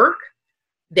that work.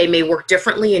 They may work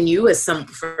differently in you as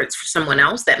for someone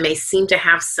else that may seem to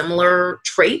have similar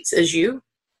traits as you.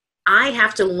 I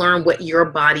have to learn what your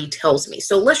body tells me.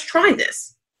 So let's try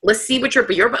this. Let's see what your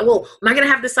well, am I going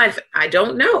to have this side effect? I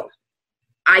don't know.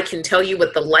 I can tell you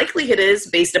what the likelihood is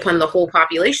based upon the whole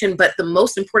population, but the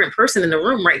most important person in the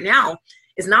room right now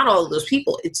is not all of those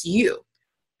people. It's you.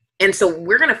 And so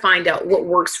we're going to find out what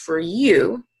works for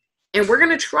you, and we're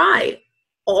going to try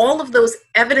all of those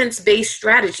evidence-based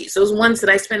strategies, those ones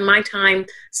that I spend my time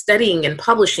studying and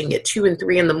publishing at 2 and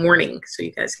 3 in the morning, so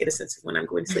you guys get a sense of when I'm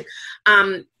going to sleep.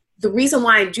 The reason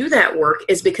why I do that work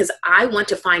is because I want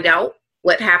to find out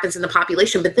what happens in the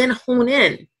population, but then hone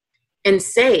in and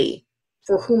say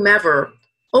for whomever,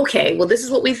 okay, well, this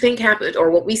is what we think happened or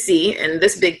what we see in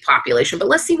this big population, but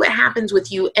let's see what happens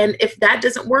with you. And if that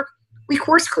doesn't work, we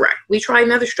course correct. We try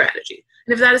another strategy.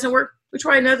 And if that doesn't work, we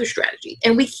try another strategy.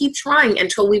 And we keep trying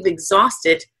until we've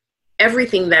exhausted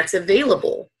everything that's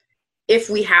available if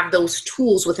we have those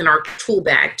tools within our tool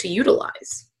bag to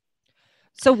utilize.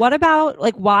 So what about,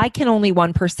 like, why can only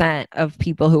 1% of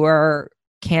people who are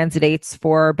candidates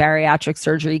for bariatric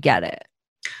surgery get it?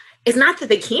 It's not that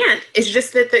they can't. It's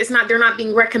just that they're not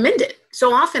being recommended.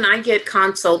 So often I get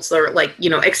consults or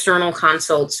external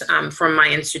consults from my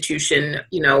institution,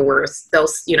 where they'll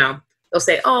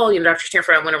say, oh, Dr.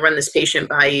 Stanford, I want to run this patient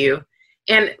by you.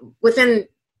 And within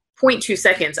 0.2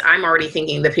 seconds, I'm already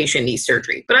thinking the patient needs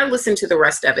surgery. But I listen to the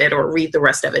rest of it or read the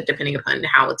rest of it, depending upon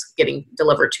how it's getting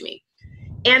delivered to me.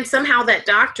 And somehow that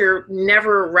doctor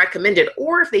never recommended,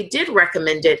 or if they did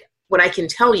recommend it, what I can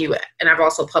tell you, and I've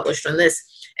also published on this,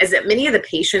 is that many of the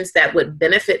patients that would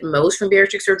benefit most from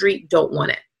bariatric surgery don't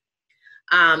want it.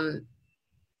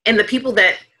 And the people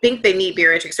that think they need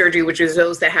bariatric surgery, which is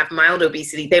those that have mild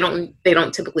obesity, they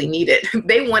don't typically need it.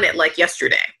 They want it like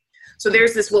yesterday. So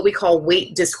there's this what we call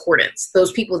weight discordance.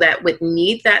 Those people that would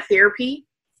need that therapy,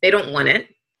 they don't want it.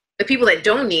 The people that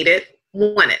don't need it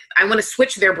want it. I want to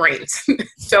switch their brains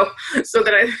so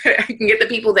that I can get the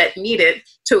people that need it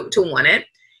to want it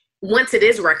once it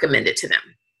is recommended to them.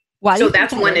 So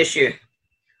that's one issue.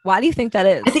 Why do you think that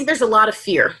is? I think there's a lot of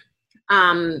fear.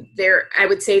 I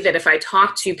would say that if I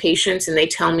talk to patients and they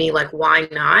tell me why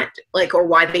not, or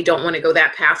why they don't want to go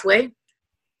that pathway,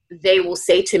 they will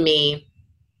say to me,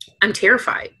 I'm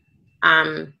terrified.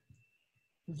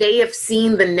 They have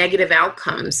seen the negative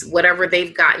outcomes, whatever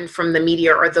they've gotten from the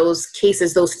media or those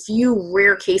cases, those few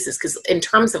rare cases, because in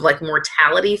terms of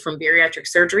mortality from bariatric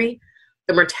surgery,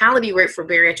 the mortality rate for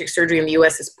bariatric surgery in the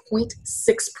US is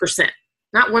 0.6%,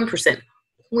 not 1%,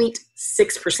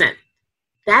 0.6%.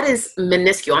 That is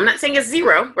minuscule. I'm not saying it's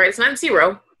zero, right? It's not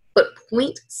zero, but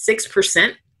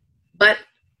 0.6%. But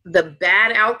the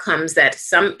bad outcomes that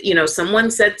someone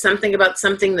said something about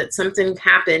something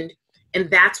happened, and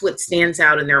that's what stands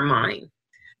out in their mind.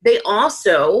 They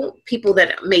also, people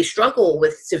that may struggle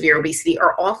with severe obesity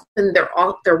are often their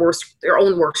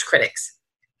own worst critics.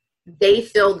 They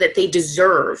feel that they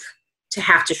deserve to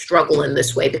have to struggle in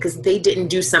this way because they didn't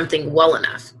do something well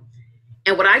enough.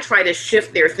 And what I try to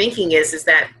shift their thinking is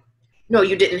that, no,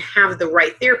 you didn't have the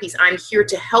right therapies. I'm here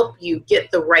to help you get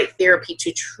the right therapy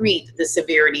to treat the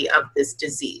severity of this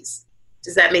disease.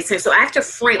 Does that make sense? So I have to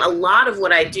frame a lot of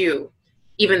what I do,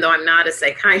 even though I'm not a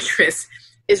psychiatrist,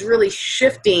 is really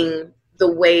shifting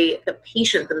the way the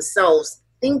patient themselves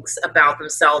thinks about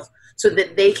themselves so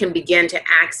that they can begin to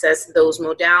access those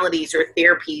modalities or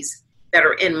therapies that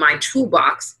are in my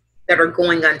toolbox that are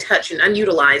going untouched and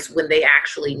unutilized when they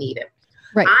actually need it.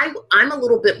 Right. I'm a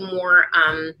little bit more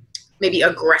maybe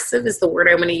aggressive is the word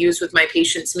I'm going to use with my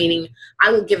patients, meaning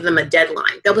I will give them a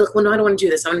deadline. They'll be like, well, no, I don't want to do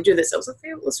this. I want to do this. I was like,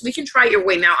 okay, listen, we can try your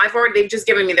way. Now, they've just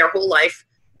given me their whole life,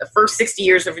 the first 60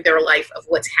 years of their life of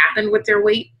what's happened with their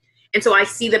weight. And so I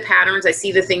see the patterns, I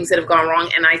see the things that have gone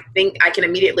wrong, and I think I can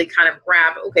immediately kind of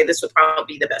grab, okay, this would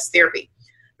probably be the best therapy.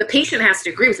 The patient has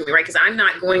to agree with me, right? Because I'm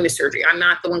not going to surgery. I'm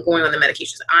not the one going on the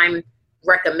medications. I'm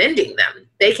recommending them.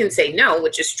 They can say no,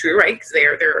 which is true, right? Because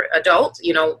they're adult,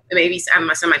 maybe some of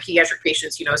my pediatric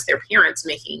patients, it's their parents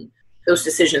making those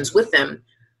decisions with them.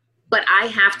 But I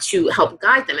have to help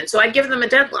guide them. And so I give them a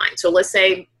deadline. So let's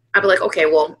say, I'd be like, okay,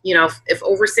 well, if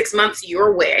over 6 months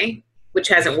your way, which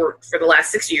hasn't worked for the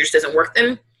last 6 years, doesn't work,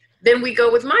 then we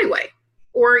go with my way.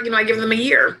 Or, I give them a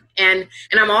year. And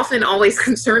I'm often always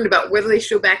concerned about whether they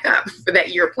show back up for that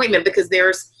year appointment, because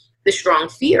there's this strong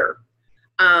fear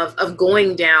of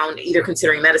going down, either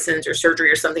considering medicines or surgery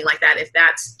or something like that, if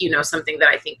that's, something that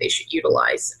I think they should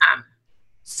utilize.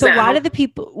 So why do the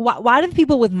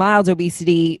people with mild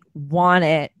obesity want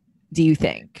it, do you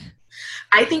think?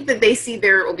 I think that they see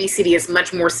their obesity as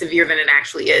much more severe than it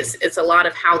actually is. It's a lot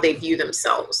of how they view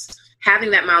themselves.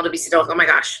 Having that mild obesity, oh my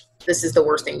gosh, this is the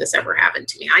worst thing that's ever happened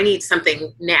to me. I need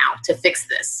something now to fix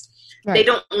this. Right. They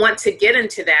don't want to get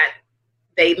into that.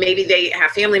 Maybe they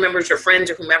have family members or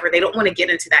friends or whomever. They don't want to get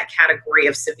into that category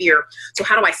of severe. So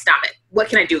how do I stop it? What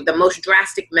can I do? The most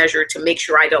drastic measure to make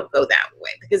sure I don't go that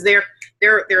way, because they're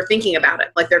thinking about it.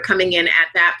 Like they're coming in at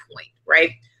that point,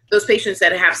 right? Those patients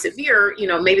that have severe,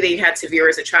 maybe they had severe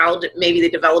as a child, maybe they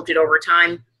developed it over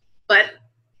time, but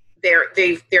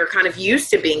they're kind of used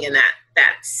to being in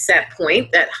that set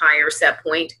point, that higher set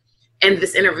point, and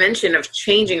this intervention of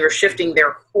changing or shifting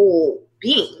their whole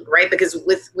being, right? Because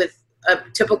with a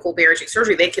typical bariatric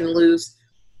surgery, they can lose,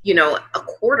 a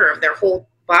quarter of their whole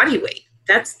body weight.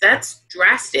 That's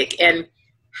drastic. And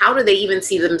how do they even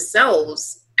see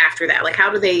themselves after that? Like,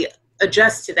 how do they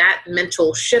adjust to that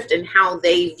mental shift in how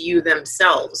they view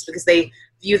themselves? Because they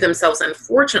view themselves,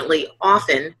 unfortunately,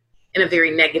 often in a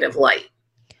very negative light.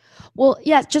 Well,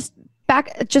 yeah, just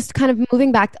kind of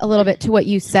moving back a little bit to what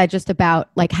you said just about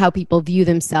like how people view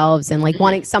themselves and like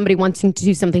wanting to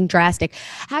do something drastic.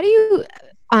 How do you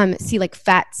see like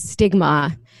fat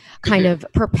stigma kind of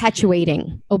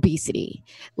perpetuating obesity?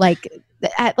 Like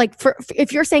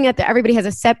if you're saying that everybody has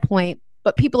a set point,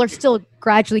 but people are still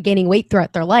gradually gaining weight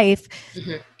throughout their life,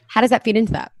 how does that feed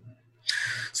into that?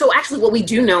 So actually what we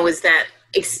do know is that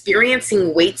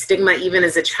experiencing weight stigma even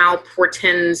as a child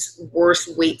portends worse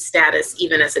weight status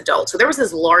even as adults. So there was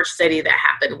this large study that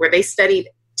happened where they studied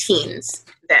teens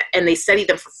and they studied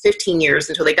them for 15 years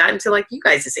until they got into like you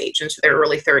guys' age, into their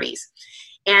early 30s.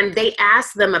 And they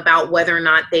asked them about whether or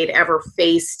not they'd ever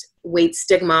faced weight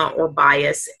stigma or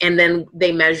bias, and then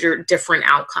they measured different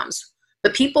outcomes.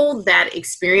 The people that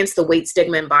experienced the weight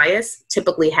stigma and bias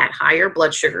typically had higher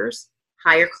blood sugars,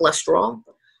 higher cholesterol,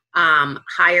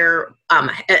 higher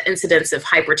incidence of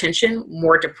hypertension,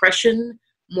 more depression,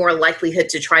 more likelihood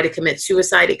to try to commit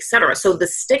suicide, etc. So the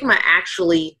stigma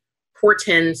actually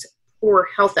portends poor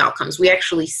health outcomes. We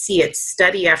actually see it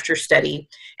study after study.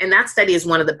 And that study is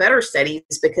one of the better studies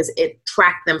because it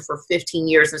tracked them for 15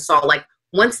 years and saw like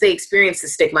once they experienced the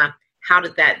stigma, how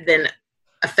did that then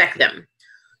affect them?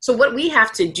 So what we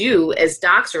have to do as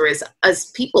docs or as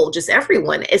people, just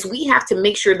everyone, is we have to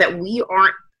make sure that we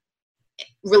aren't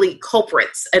really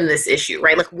culprits in this issue,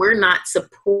 right? Like we're not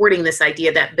supporting this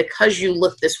idea that because you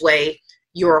look this way,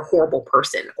 you're a horrible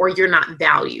person or you're not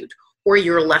valued or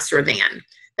you're lesser than.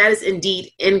 That is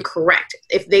indeed incorrect.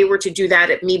 If they were to do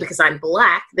that at me because I'm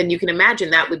Black, then you can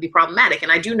imagine that would be problematic.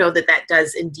 And I do know that that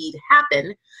does indeed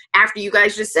happen after you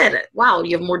guys just said it. Wow,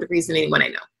 you have more degrees than anyone I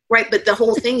know. Right. But the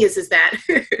whole thing is that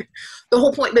the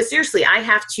whole point, but seriously, I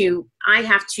have to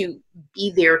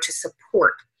be there to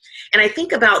support. And I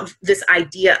think about this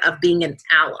idea of being an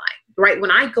ally, right? When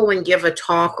I go and give a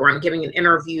talk or I'm giving an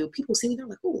interview, people see me, they're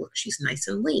like, oh, look, she's nice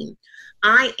and lean.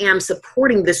 I am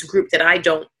supporting this group that I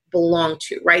don't belong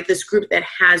to, right? This group that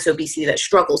has obesity, that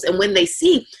struggles. And when they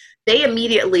see, they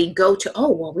immediately go to,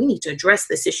 oh, well, we need to address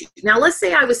this issue. Now, let's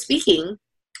say I was speaking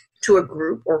to a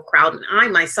group or crowd and I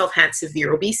myself had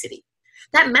severe obesity.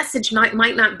 That message might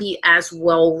not be as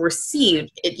well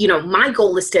received. My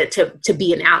goal is to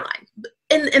be an ally.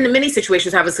 In many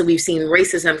situations, obviously, we've seen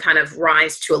racism kind of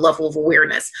rise to a level of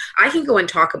awareness. I can go and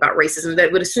talk about racism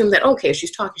that would assume that, okay,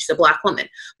 she's talking, she's a Black woman.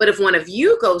 But if one of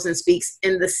you goes and speaks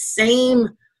in the same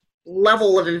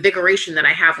level of invigoration that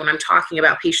I have when I'm talking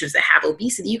about patients that have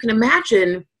obesity, you can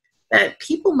imagine that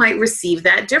people might receive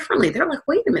that differently. They're like,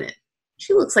 wait a minute,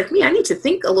 she looks like me. I need to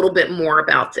think a little bit more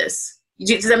about this.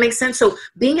 Does that make sense? So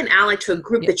being an ally to a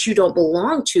group that you don't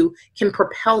belong to can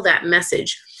propel that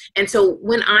message. And so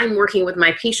when I'm working with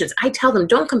my patients, I tell them,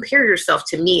 don't compare yourself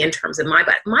to me in terms of my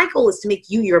body. My goal is to make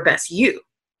you your best you.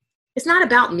 It's not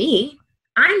about me.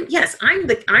 I'm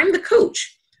the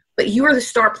coach, but you are the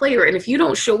star player. And if you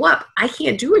don't show up, I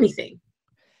can't do anything.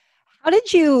 How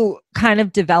did you kind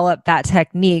of develop that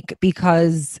technique?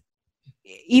 Because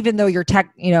even though you're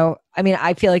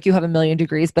I feel like you have a million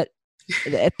degrees, but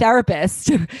a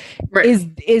therapist right.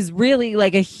 is really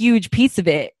like a huge piece of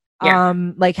it. Yeah.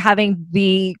 Like having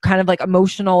the kind of like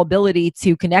emotional ability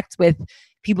to connect with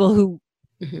people who,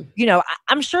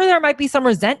 I'm sure there might be some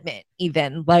resentment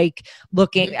even like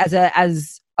looking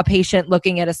as a patient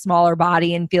looking at a smaller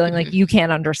body and feeling like you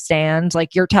can't understand,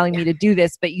 like you're telling me to do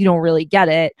this, but you don't really get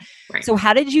it. Right. So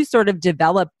how did you sort of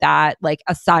develop that, like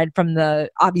aside from the,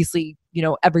 obviously,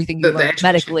 everything you learned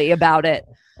medically about it?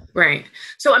 Right.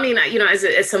 So, I mean,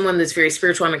 as someone that's very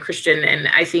spiritual, I'm a Christian, and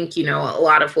I think, a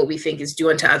lot of what we think is do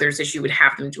unto others as you would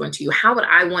have them do unto you. How would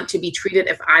I want to be treated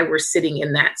if I were sitting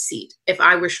in that seat, if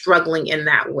I were struggling in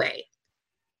that way?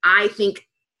 I think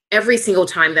every single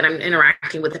time that I'm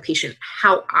interacting with a patient,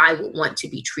 how I would want to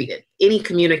be treated. Any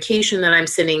communication that I'm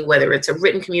sending, whether it's a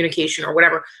written communication or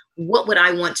whatever, what would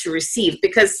I want to receive?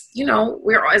 Because,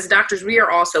 we're, as doctors, we are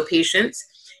also patients.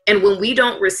 And when we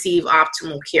don't receive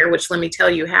optimal care, which let me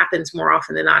tell you happens more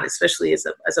often than not, especially as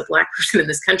a Black person in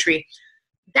this country,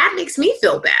 that makes me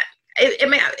feel bad.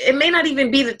 It may not even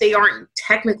be that they aren't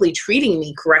technically treating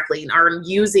me correctly and aren't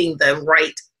using the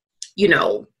right,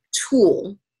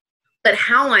 tool, but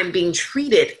how I'm being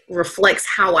treated reflects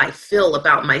how I feel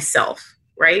about myself,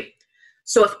 right?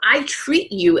 So if I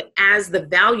treat you as the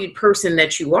valued person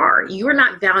that you are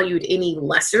not valued any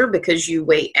lesser because you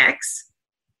weigh X.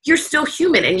 You're still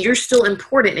human and you're still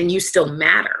important and you still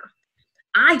matter.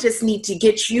 I just need to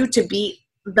get you to be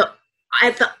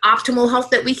at the optimal health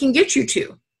that we can get you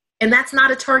to. And that's not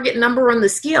a target number on the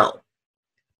scale.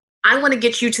 I want to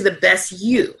get you to the best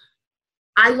you.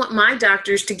 I want my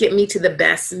doctors to get me to the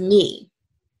best me.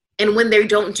 And when they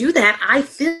don't do that, I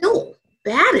feel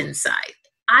bad inside.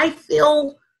 I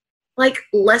feel like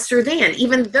lesser than,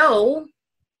 even though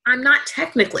I'm not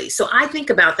technically. So I think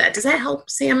about that. Does that help,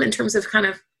 Sam, in terms of kind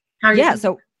of how you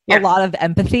a lot of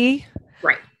empathy.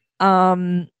 Right.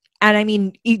 And I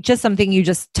mean, just something you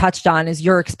just touched on is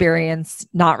your experience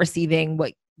not receiving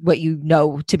what you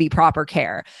know to be proper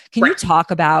care. Can you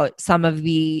talk about some of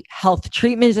the health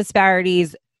treatment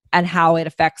disparities and how it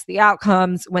affects the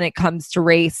outcomes when it comes to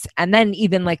race, and then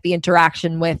even like the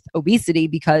interaction with obesity,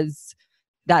 because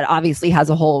that obviously has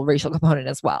a whole racial component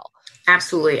as well?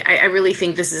 Absolutely. I really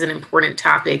think this is an important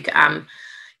topic.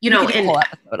 We could do a whole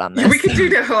episode on this. We could do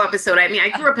the whole episode. I mean, I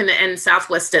grew up in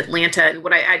Southwest Atlanta, and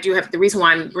what I do have, the reason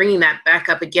why I'm bringing that back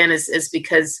up again is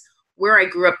because where I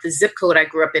grew up, the zip code I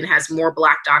grew up in has more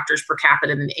Black doctors per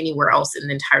capita than anywhere else in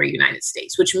the entire United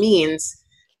States, which means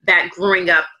that growing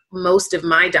up, most of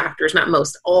my doctors, not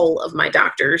most, all of my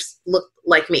doctors looked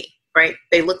like me, right?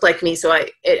 They looked like me. So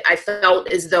I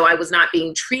felt as though I was not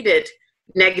being treated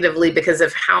negatively because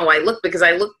of how I looked, because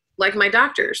I looked like my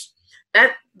doctors.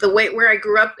 That the way where I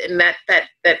grew up, and that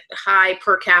high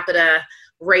per capita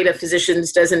rate of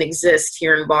physicians doesn't exist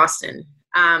here in Boston,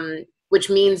 which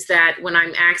means that when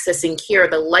I'm accessing care,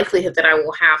 the likelihood that I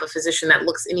will have a physician that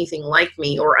looks anything like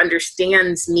me or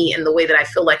understands me in the way that I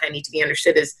feel like I need to be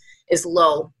understood is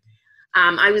low.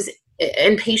 I was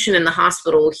inpatient in the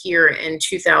hospital here in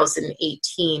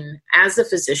 2018 as a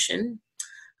physician,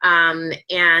 and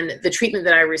the treatment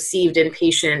that I received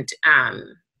inpatient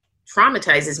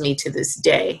traumatizes me to this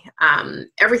day.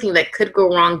 Everything that could go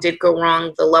wrong did go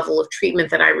wrong. The level of treatment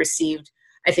that I received,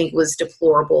 I think, was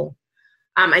deplorable.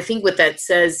 I think what that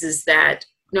says is that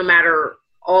no matter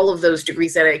all of those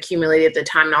degrees that I accumulated at the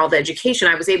time and all the education,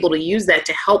 I was able to use that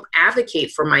to help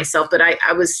advocate for myself. But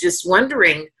I was just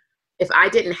wondering, if I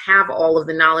didn't have all of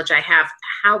the knowledge I have,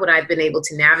 how would I have been able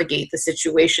to navigate the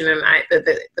situation? And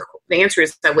the answer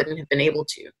is I wouldn't have been able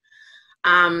to.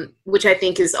 Which I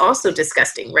think is also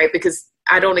disgusting, right? Because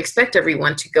I don't expect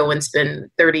everyone to go and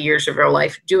spend 30 years of their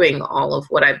life doing all of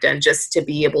what I've done just to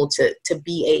be able to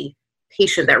be a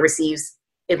patient that receives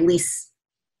at least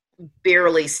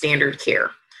barely standard care.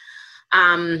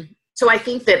 So I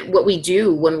think that what we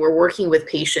do when we're working with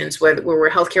patients, whether we're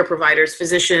healthcare providers,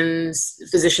 physicians,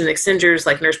 physician extenders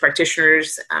like nurse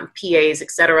practitioners, PAs,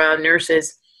 et cetera,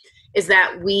 nurses, is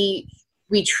that we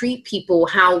treat people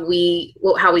how we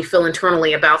feel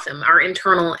internally about them, our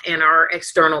internal and our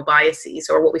external biases,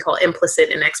 or what we call implicit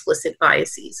and explicit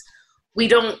biases. We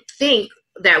don't think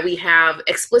that we have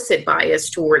explicit bias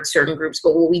towards certain groups,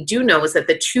 but what we do know is that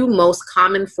the two most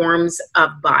common forms of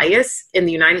bias in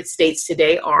the United States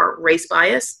today are race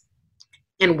bias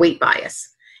and weight bias.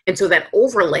 And so that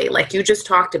overlay, like you just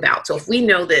talked about, so if we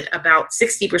know that about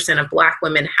 60% of Black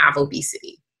women have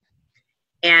obesity,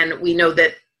 and we know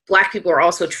that Black people are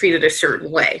also treated a certain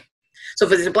way. So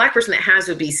if there's a Black person that has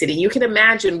obesity, you can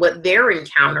imagine what their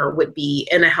encounter would be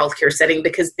in a healthcare setting,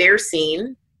 because they're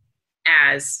seen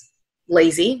as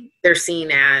lazy, they're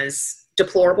seen as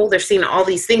deplorable, they're seen all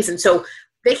these things. And so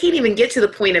they can't even get to the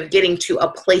point of getting to a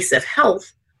place of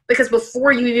health, because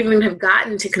before you even have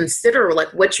gotten to consider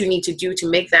like what you need to do to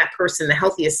make that person the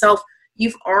healthiest self,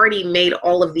 you've already made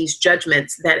all of these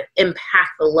judgments that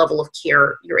impact the level of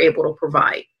care you're able to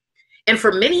provide. And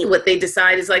for many, what they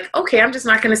decide is like, okay, I'm just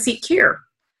not going to seek care,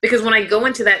 because when I go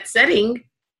into that setting,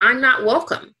 I'm not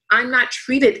welcome. I'm not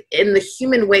treated in the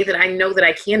human way that I know that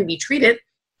I can be treated.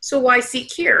 So why seek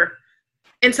care?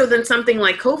 And so then something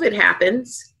like COVID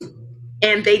happens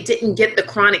and they didn't get the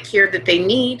chronic care that they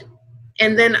need.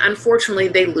 And then unfortunately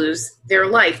they lose their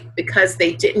life because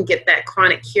they didn't get that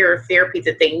chronic care therapy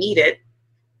that they needed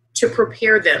to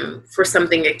prepare them for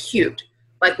something acute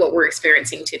like what we're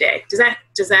experiencing today. Does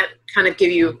that kind of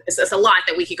give you, it's a lot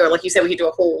that we could go, like you said, we could do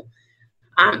a whole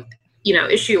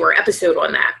issue or episode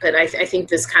on that. But I think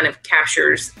this kind of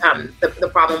captures the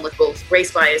problem with both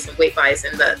race bias and weight bias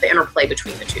and the interplay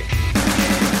between the two.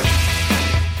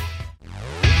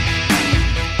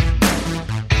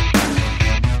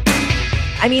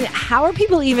 I mean, how are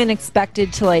people even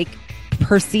expected to like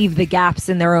perceive the gaps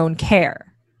in their own care?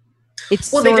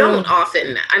 Well, they don't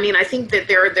often. I mean, I think that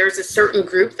there's a certain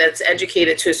group that's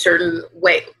educated to a certain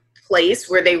place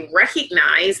where they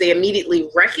immediately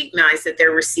recognize that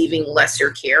they're receiving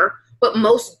lesser care, but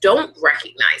most don't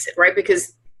recognize it, right?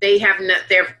 Because they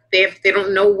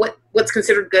don't know what's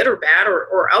considered good or bad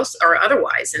or else or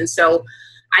otherwise. And so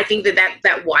I think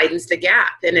that widens the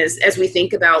gap. And as we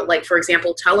think about, like, for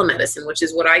example, telemedicine, which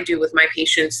is what I do with my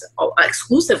patients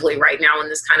exclusively right now in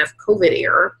this kind of COVID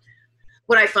era,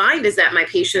 what I find is that my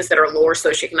patients that are lower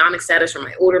socioeconomic status or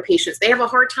my older patients, they have a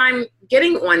hard time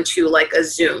getting onto like a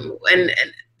Zoom. And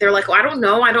they're like, well, I don't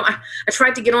know. I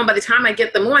tried to get on. By the time I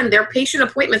get them on, their patient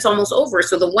appointment's almost over.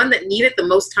 So the one that needed the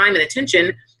most time and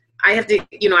attention, I have to,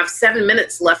 I have 7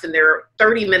 minutes left in their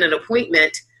 30-minute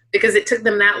appointment because it took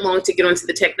them that long to get onto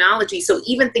the technology. So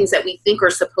even things that we think are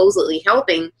supposedly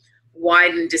helping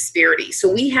widen disparity. So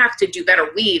we have to do better.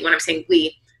 When I'm saying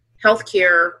we,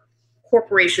 healthcare,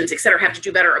 corporations, et cetera, have to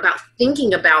do better about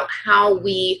thinking about how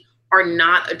we are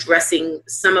not addressing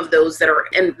some of those that are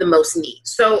in the most need.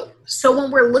 So when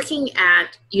we're looking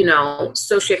at,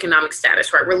 socioeconomic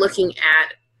status, right, we're looking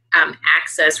at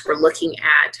access, we're looking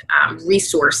at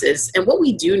resources. And what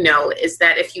we do know is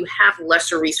that if you have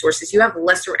lesser resources, you have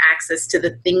lesser access to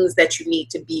the things that you need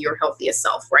to be your healthiest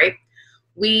self, right?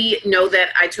 We know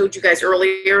that I told you guys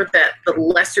earlier that the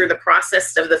lesser the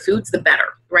processed of the foods, the better,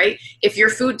 right? If your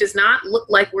food does not look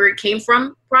like where it came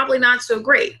from, probably not so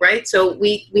great, right? So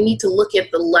we need to look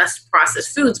at the less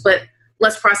processed foods, but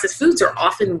less processed foods are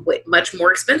often much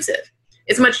more expensive.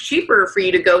 It's much cheaper for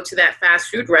you to go to that fast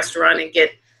food restaurant and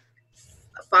get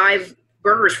 5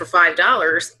 burgers for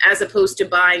 $5 as opposed to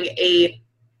buying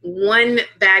one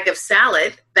bag of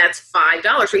salad that's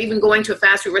 $5, or even going to a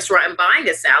fast food restaurant and buying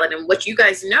a salad. And what you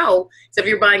guys know is if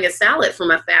you're buying a salad from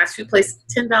a fast food place,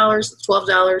 $10,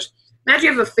 $12. Imagine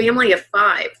you have a family of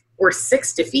 5 or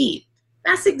 6 to feed.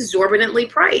 That's exorbitantly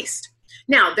priced.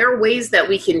 Now, there are ways that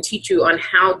we can teach you on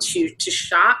how to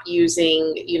shop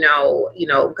using,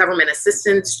 government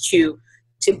assistance to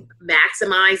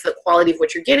maximize the quality of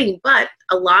what you're getting. But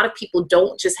a lot of people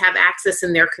don't just have access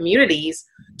in their communities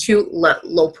to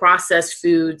low processed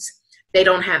foods. They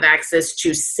don't have access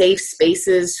to safe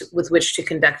spaces with which to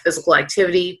conduct physical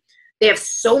activity. They have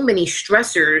so many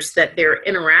stressors that they're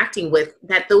interacting with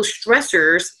that those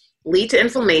stressors lead to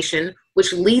inflammation,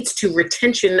 which leads to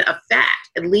retention of fat.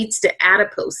 It leads to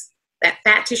adipose, that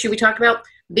fat tissue we talked about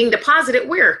being deposited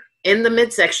where? In the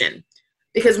midsection.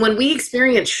 Because when we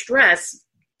experience stress,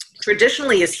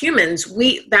 traditionally as humans,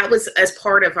 that was as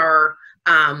part of our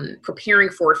preparing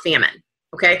for famine.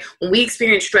 Okay. When we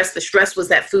experienced stress, the stress was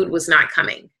that food was not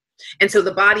coming. And so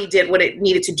the body did what it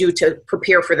needed to do to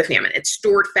prepare for the famine. It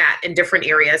stored fat in different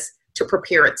areas to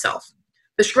prepare itself.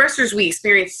 The stressors we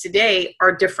experience today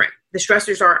are different. The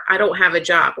stressors are, I don't have a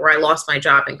job, or I lost my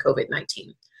job in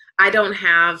COVID-19. I don't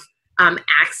have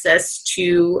access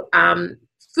to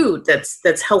food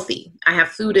that's healthy. I have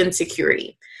food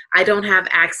insecurity. I don't have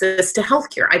access to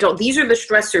healthcare. These are the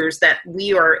stressors that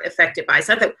we are affected by. It's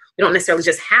not that we don't necessarily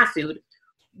just have food.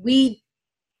 We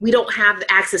don't have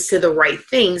access to the right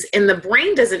things, and the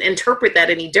brain doesn't interpret that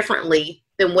any differently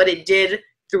than what it did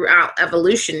throughout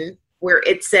evolution, where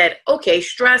it said, okay,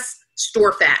 stress,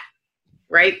 store fat,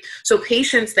 right? So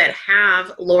patients that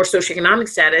have lower socioeconomic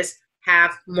status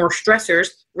have more stressors.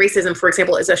 Racism, for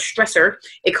example, is a stressor.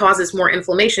 It causes more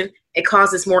inflammation. It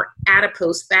causes more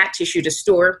adipose fat tissue to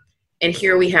store. And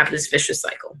here we have this vicious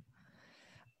cycle.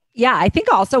 Yeah, I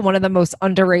think also one of the most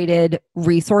underrated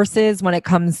resources when it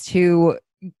comes to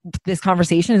this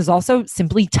conversation is also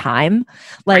simply time.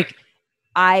 Like,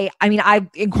 I mean, I've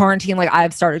in quarantine, like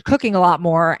I've started cooking a lot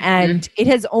more, and it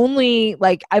has only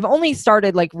I've only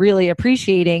started really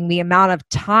appreciating the amount of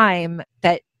time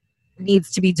that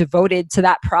needs to be devoted to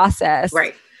that process.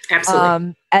 Right.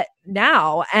 Absolutely.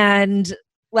 Now. And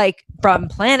like from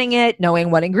planning it,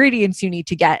 knowing what ingredients you need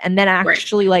to get, and then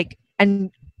actually like,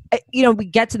 and you know, we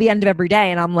get to the end of every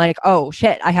day and I'm like, oh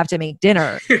shit, I have to make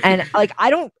dinner. And like, I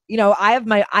don't, you know, I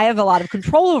have a lot of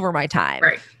control over my time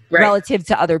relative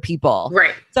to other people.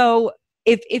 Right. So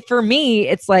if for me,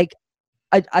 it's like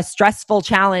a stressful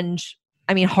challenge.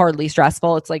 I mean, hardly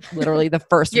stressful. It's like literally the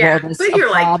first world list of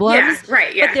problems.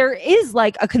 But there is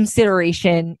like a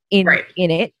consideration in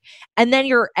it. And then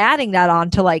you're adding that on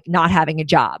to like not having a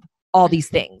job, all these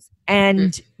things.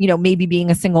 And, you know, maybe being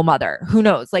a single mother, who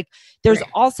knows? Like there's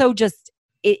also just,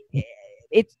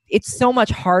 it's so much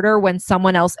harder when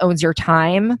someone else owns your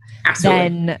time.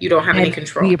 Than you don't have any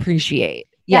control. We appreciate.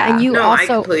 Yeah, and you I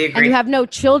completely agree. And you have no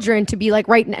children to be like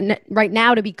right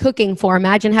now to be cooking for.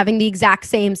 Imagine having the exact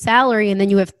same salary and then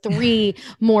you have 3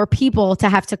 more people to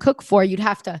have to cook for. You'd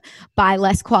have to buy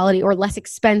less quality or less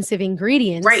expensive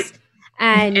ingredients. Right.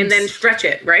 And then stretch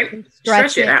it, right?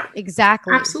 Stretch it out.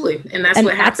 Exactly. Absolutely. And that's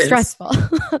what happens. That's stressful.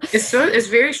 It's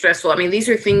very stressful. I mean, these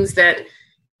are things that,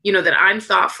 you know, that I'm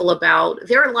thoughtful about.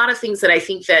 There are a lot of things that I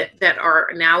think that are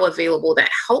now available that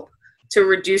help to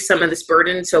reduce some of this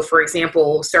burden. So for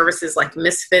example, services like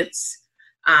Misfits,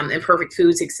 and Perfect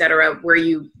Foods, et cetera, where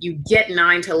you get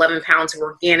 9 to 11 pounds of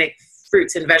organic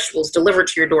fruits and vegetables delivered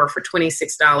to your door for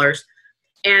 $26.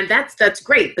 And that's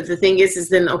great. But the thing is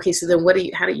then, okay, so then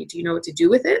do you know what to do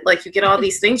with it? Like you get all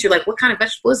these things, you're like, what kind of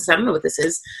vegetable is this? I don't know what this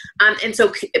is. And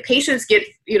so patients get,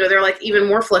 you know, they're like even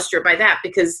more flustered by that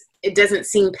because it doesn't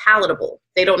seem palatable.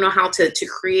 They don't know how to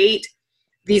create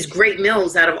these great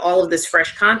meals out of all of this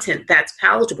fresh content that's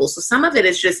palatable. So some of it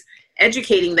is just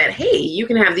educating that, hey, you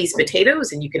can have these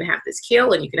potatoes and you can have this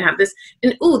kale and you can have this.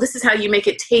 And this is how you make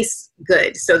it taste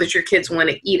good so that your kids want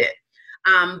to eat it.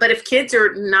 But if kids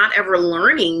are not ever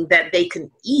learning that they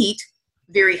can eat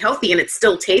very healthy and it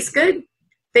still tastes good,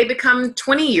 they become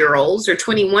 20-year-olds or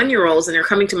 21-year-olds and they're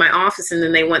coming to my office and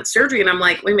then they want surgery. And I'm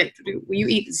like, wait a minute, will you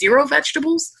eat 0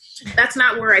 vegetables? That's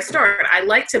not where I start. I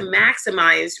like to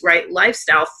maximize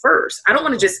lifestyle first. I don't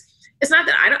want to just, it's not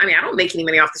that I don't make any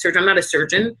money off the surgery. I'm not a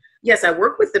surgeon. Yes, I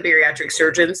work with the bariatric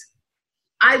surgeons.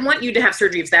 I want you to have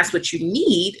surgery if that's what you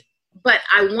need. But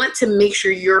I want to make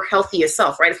sure you're healthy as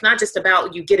self, right? It's not just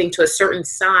about you getting to a certain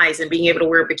size and being able to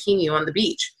wear a bikini on the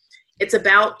beach. It's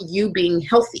about you being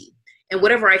healthy. And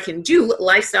whatever I can do,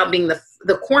 lifestyle being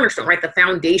the cornerstone, right? The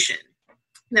foundation.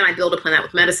 Then I build upon that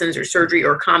with medicines or surgery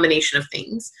or a combination of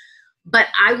things. But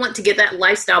I want to get that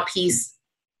lifestyle piece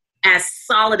as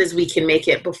solid as we can make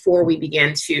it before we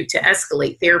begin to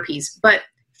escalate therapies. But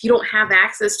if you don't have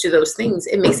access to those things,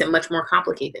 it makes it much more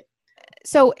complicated.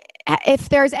 So if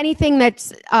there's anything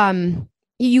that's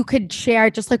you could share,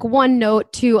 just like one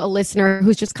note to a listener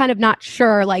who's just kind of not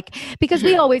sure, like, because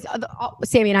we always,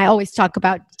 Sammy and I always talk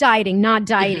about dieting, not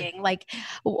dieting, like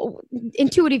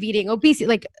intuitive eating, obesity,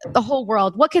 like the whole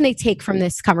world. What can they take from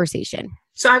this conversation?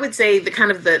 So I would say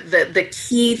the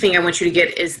key thing I want you to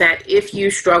get is that if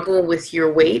you struggle with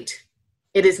your weight,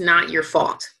 it is not your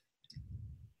fault.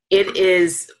 It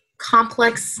is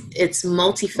complex. It's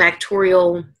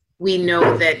multifactorial. We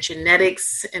know that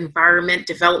genetics, environment,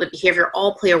 development, behavior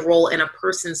all play a role in a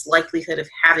person's likelihood of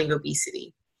having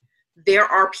obesity. There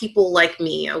are people like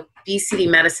me, obesity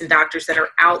medicine doctors that are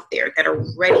out there that are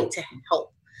ready to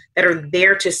help, that are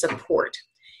there to support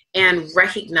and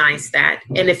recognize that.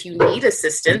 And if you need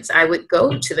assistance, I would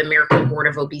go to the American Board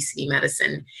of Obesity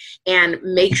Medicine and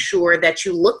make sure that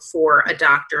you look for a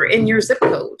doctor in your zip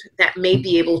code that may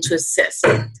be able to assist.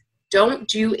 Don't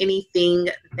do anything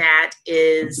that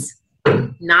is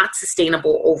not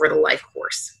sustainable over the life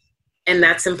course. And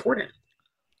that's important.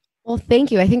 Well,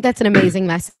 thank you. I think that's an amazing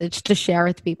message to share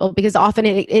with people because often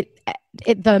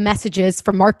the messages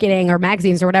from marketing or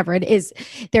magazines or whatever it is,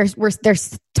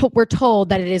 we're told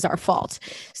that it is our fault.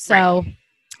 So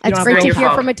it's great to hear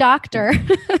from a doctor.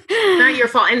 Not your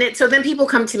fault. And so then people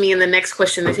come to me and the next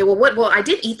question, they say, well, I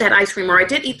did eat that ice cream or I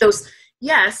did eat those.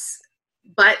 Yes,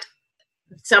 but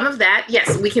some of that,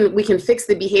 yes, we can fix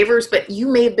the behaviors, but you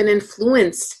may have been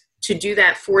influenced to do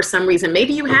that for some reason.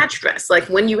 Maybe you had stress, like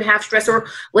when you have stress, or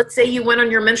let's say you went on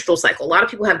your menstrual cycle. A lot of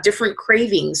people have different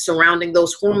cravings surrounding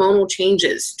those hormonal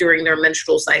changes during their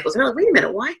menstrual cycles. And they're like, wait a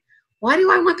minute, why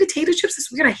do I want potato chips? It's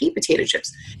weird. I hate potato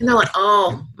chips. And they're like,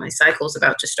 oh, my cycle is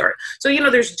about to start. So,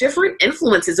 there's different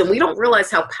influences and we don't realize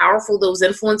how powerful those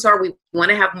influences are. We want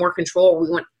to have more control. We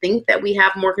want to think that we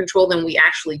have more control than we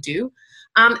actually do.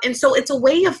 And so it's a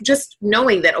way of just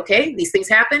knowing that, okay, these things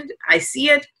happened. I see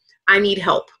it. I need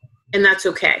help. And that's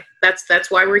okay. That's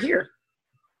why we're here.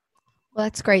 Well,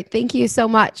 that's great. Thank you so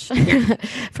much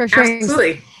for sharing.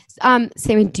 Absolutely.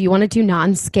 Sammy, do you want to do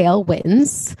non-scale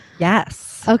wins?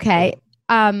 Yes. Okay.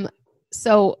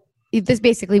 So this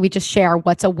basically we just share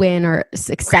what's a win or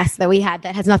success that we had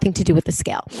that has nothing to do with the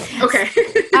scale. Okay.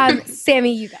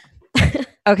 Sammy, you go.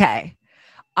 Okay.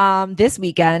 This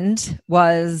weekend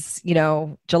was,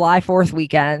 July 4th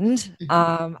weekend.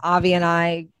 Avi and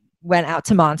I went out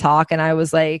to Montauk, and I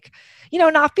was like,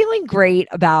 not feeling great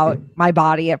about my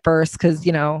body at first because,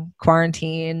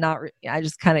 quarantine, I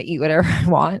just kind of eat whatever I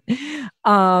want.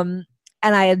 And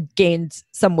I had gained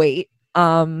some weight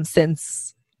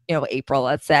since, April,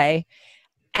 let's say.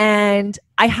 And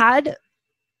I had,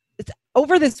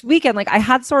 over this weekend, I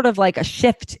had sort of a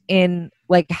shift in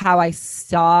how I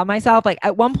saw myself.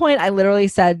 At one point, I literally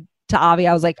said to Avi,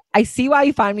 I was like, I see why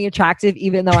you find me attractive,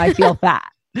 even though I feel fat.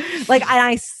 And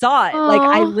I saw it.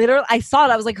 I saw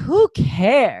it. I was like, who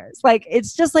cares?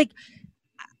 It's just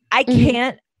I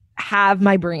can't have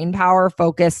my brain power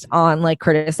focused on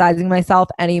criticizing myself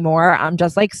anymore. I'm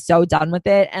just so done with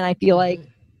it. And I feel like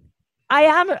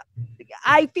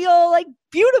I feel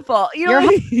beautiful. You're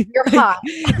hot.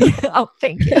 Oh,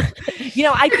 thank you.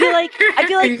 I feel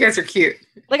like you guys are cute.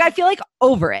 I feel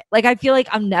over it. I feel like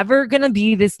I'm never gonna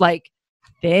be this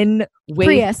thin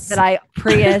waist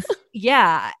Prius.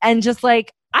 Yeah. And just I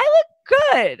look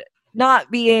good not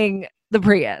being the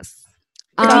Prius.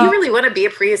 Do you really want to be a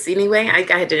Prius anyway? I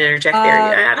had to interject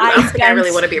there. I don't think I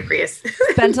really want to be a Prius.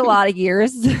 Spent a lot of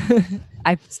years.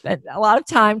 I've spent a lot of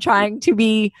time trying to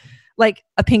be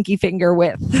a pinky finger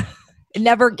width.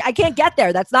 I can't get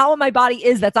there. That's not what my body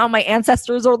is. That's not what my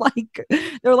ancestors are like.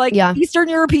 They're Eastern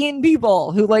European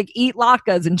people who eat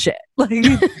latkes and shit.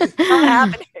 It's not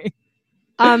happening.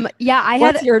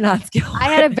 What's your non-skill? I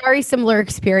had a very similar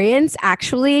experience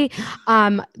actually.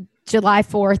 July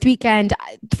 4th weekend.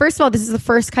 First of all, this is the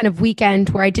first kind of weekend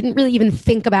where I didn't really even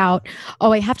think about,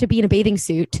 I have to be in a bathing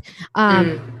suit.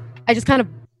 I just kind of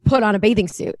put on a bathing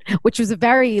suit, which was a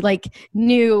very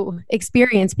new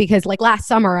experience because last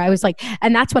summer I was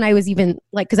and that's when I was even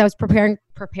because I was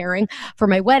preparing for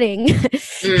my wedding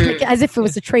as if it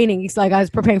was a training. It's I was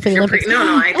preparing for the Olympics.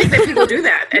 No, I think that people do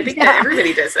that. I think that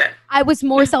everybody does that. I was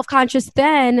more self-conscious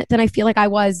then than I feel like I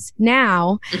was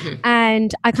now.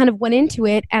 And I kind of went into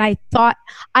it and I thought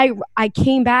I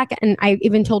came back and I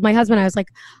even told my husband, I was like,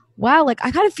 wow, I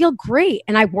kind of feel great.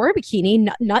 And I wore a bikini.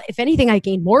 Not if anything, I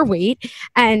gained more weight.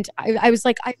 And I was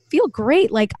like, I feel great.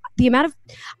 The amount of,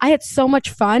 I had so much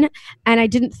fun and I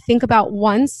didn't think about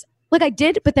once. I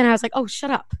did, but then I was like, oh, shut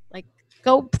up.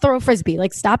 Go throw a Frisbee.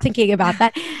 Stop thinking about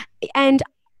that. And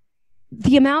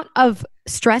the amount of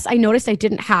stress I noticed I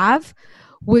didn't have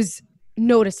was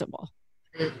noticeable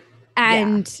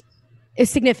and is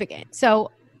significant.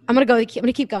 So I'm going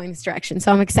to keep going this direction.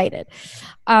 So I'm excited.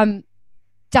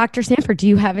 Dr. Stanford, do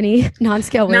you have any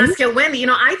non-scale wins? Non-scale win.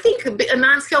 I think a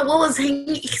non-scale win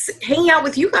is hanging out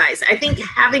with you guys. I think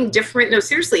having different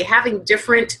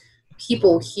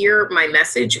people hear my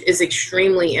message is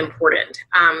extremely important.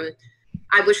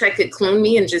 I wish I could clone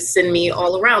me and just send me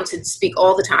all around to speak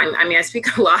all the time. I mean, I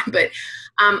speak a lot, but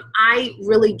I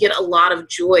really get a lot of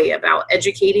joy about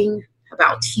educating,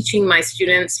 about teaching my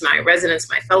students, my residents,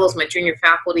 my fellows, my junior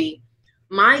faculty.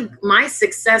 My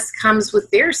success comes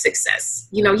with their success.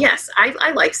 Yes,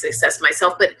 I like success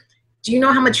myself, but do you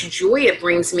know how much joy it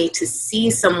brings me to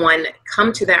see someone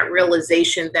come to that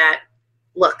realization that,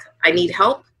 look, I need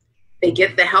help. They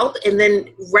get the help and then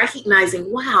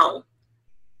recognizing, wow,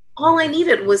 all I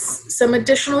needed was some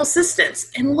additional assistance.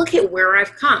 And look at where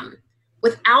I've come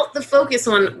without the focus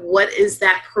on what is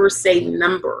that per se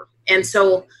number. And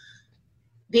so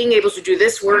being able to do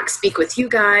this work, speak with you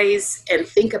guys, and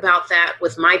think about that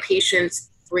with my patients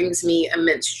brings me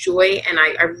immense joy. And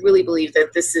I really believe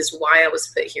that this is why I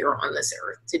was put here on this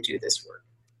earth, to do this work.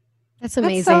 That's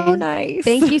amazing. That's so nice.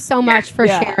 Thank you so much for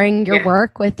sharing your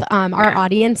work with our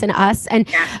audience and us. And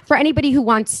for anybody who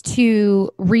wants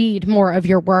to read more of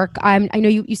your work, I know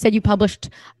you said you published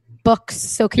books.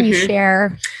 So can you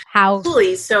share how?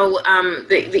 Absolutely. So,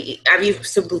 believe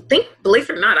it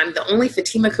or not, I'm the only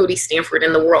Fatima Cody Stanford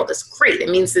in the world. It's great. It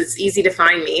means it's easy to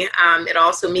find me. It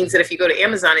also means that if you go to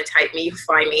Amazon and type me, you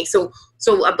find me. So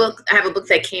I have a book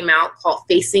that came out called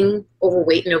Facing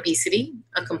Overweight and Obesity,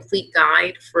 a complete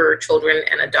guide for children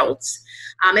and adults.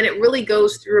 And it really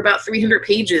goes through about 300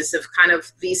 pages of kind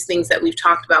of these things that we've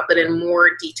talked about, but in more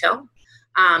detail.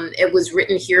 It was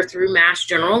written here through Mass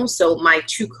General. So my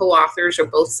two co-authors are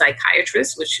both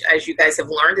psychiatrists, which, as you guys have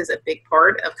learned, is a big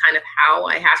part of kind of how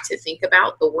I have to think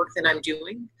about the work that I'm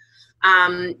doing.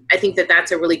 I think that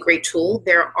that's a really great tool.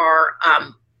 There are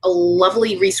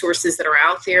lovely resources that are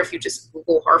out there. If you just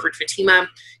Google Harvard Fatima,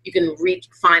 you can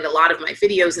find a lot of my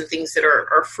videos and things that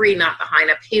are free, not behind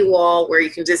a paywall, where you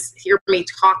can just hear me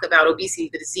talk about obesity,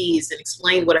 the disease, and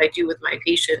explain what I do with my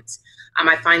patients.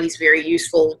 I find these very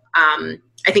useful.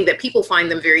 I think that people find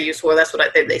them very useful. That's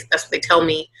what that's what they tell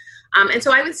me. And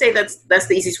so I would say that's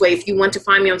the easiest way. If you want to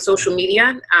find me on social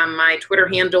media, my Twitter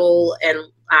handle and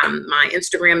my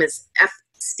Instagram is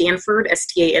fstanford,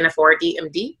 STANFRD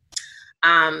MD.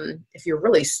 If you're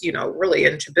really, really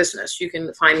into business, you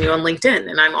can find me on LinkedIn,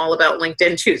 and I'm all about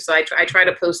LinkedIn too. So I try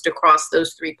to post across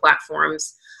those 3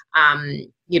 platforms, on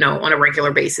a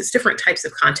regular basis, different types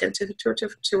of content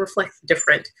to reflect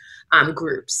different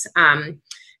groups.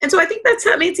 And so I think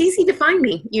it's easy to find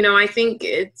me. I think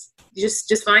it's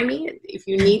just find me. If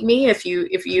you need me, if you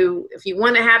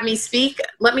want to have me speak,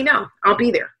 let me know. I'll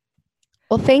be there.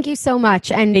 Well, thank you so much,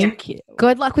 and thank you.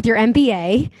 Good luck with your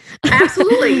MBA.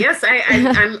 Absolutely, yes.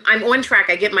 I'm on track.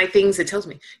 I get my things. It tells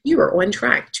me you are on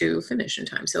track to finish in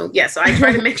time. So yes, I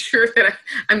try to make sure that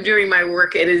I'm doing my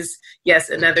work. It is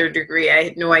another degree. I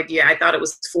had no idea. I thought it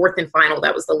was 4th and final.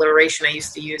 That was the alliteration I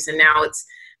used to use, and now it's,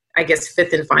 I guess,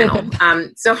 5th and final.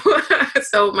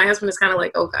 So my husband is kind of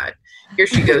like, oh God, here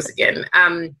she goes again.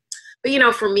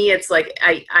 But for me, it's like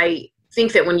I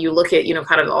think that when you look at,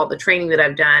 kind of all the training that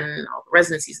I've done, all the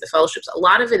residencies, the fellowships, a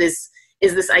lot of it is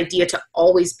this idea to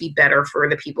always be better for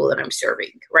the people that I'm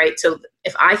serving, right? So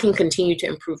if I can continue to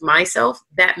improve myself,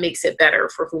 that makes it better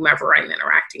for whomever I'm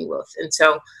interacting with. And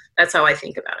so that's how I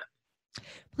think about it.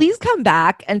 Please come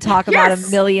back and talk about a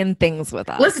million things with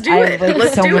us. Let's do it.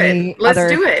 Let's do it.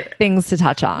 Let's do it. Things to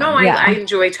touch on. No, I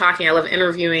enjoy talking. I love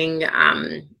interviewing.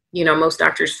 Most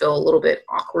doctors feel a little bit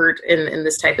awkward in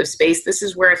this type of space. This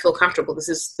is where I feel comfortable.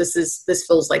 This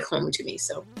feels like home to me.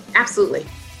 So absolutely.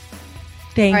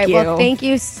 Thank you. Well, thank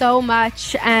you so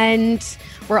much. And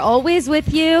we're always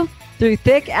with you through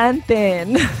thick and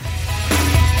thin.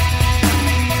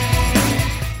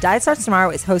 Diet Starts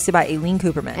Tomorrow is hosted by Aileen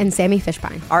Cooperman and Sammy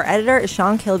Fishbein. Our editor is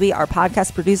Sean Kilby. Our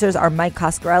podcast producers are Mike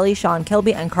Coscarelli, Sean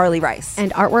Kilby, and Carly Rice.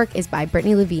 And artwork is by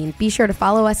Brittany Levine. Be sure to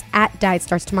follow us at Diet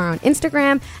Starts Tomorrow on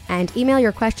Instagram and email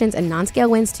your questions and non-scale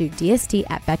wins to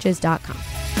dst@betches.com.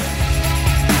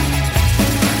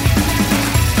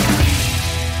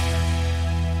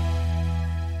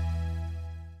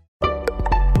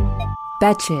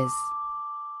 Betches.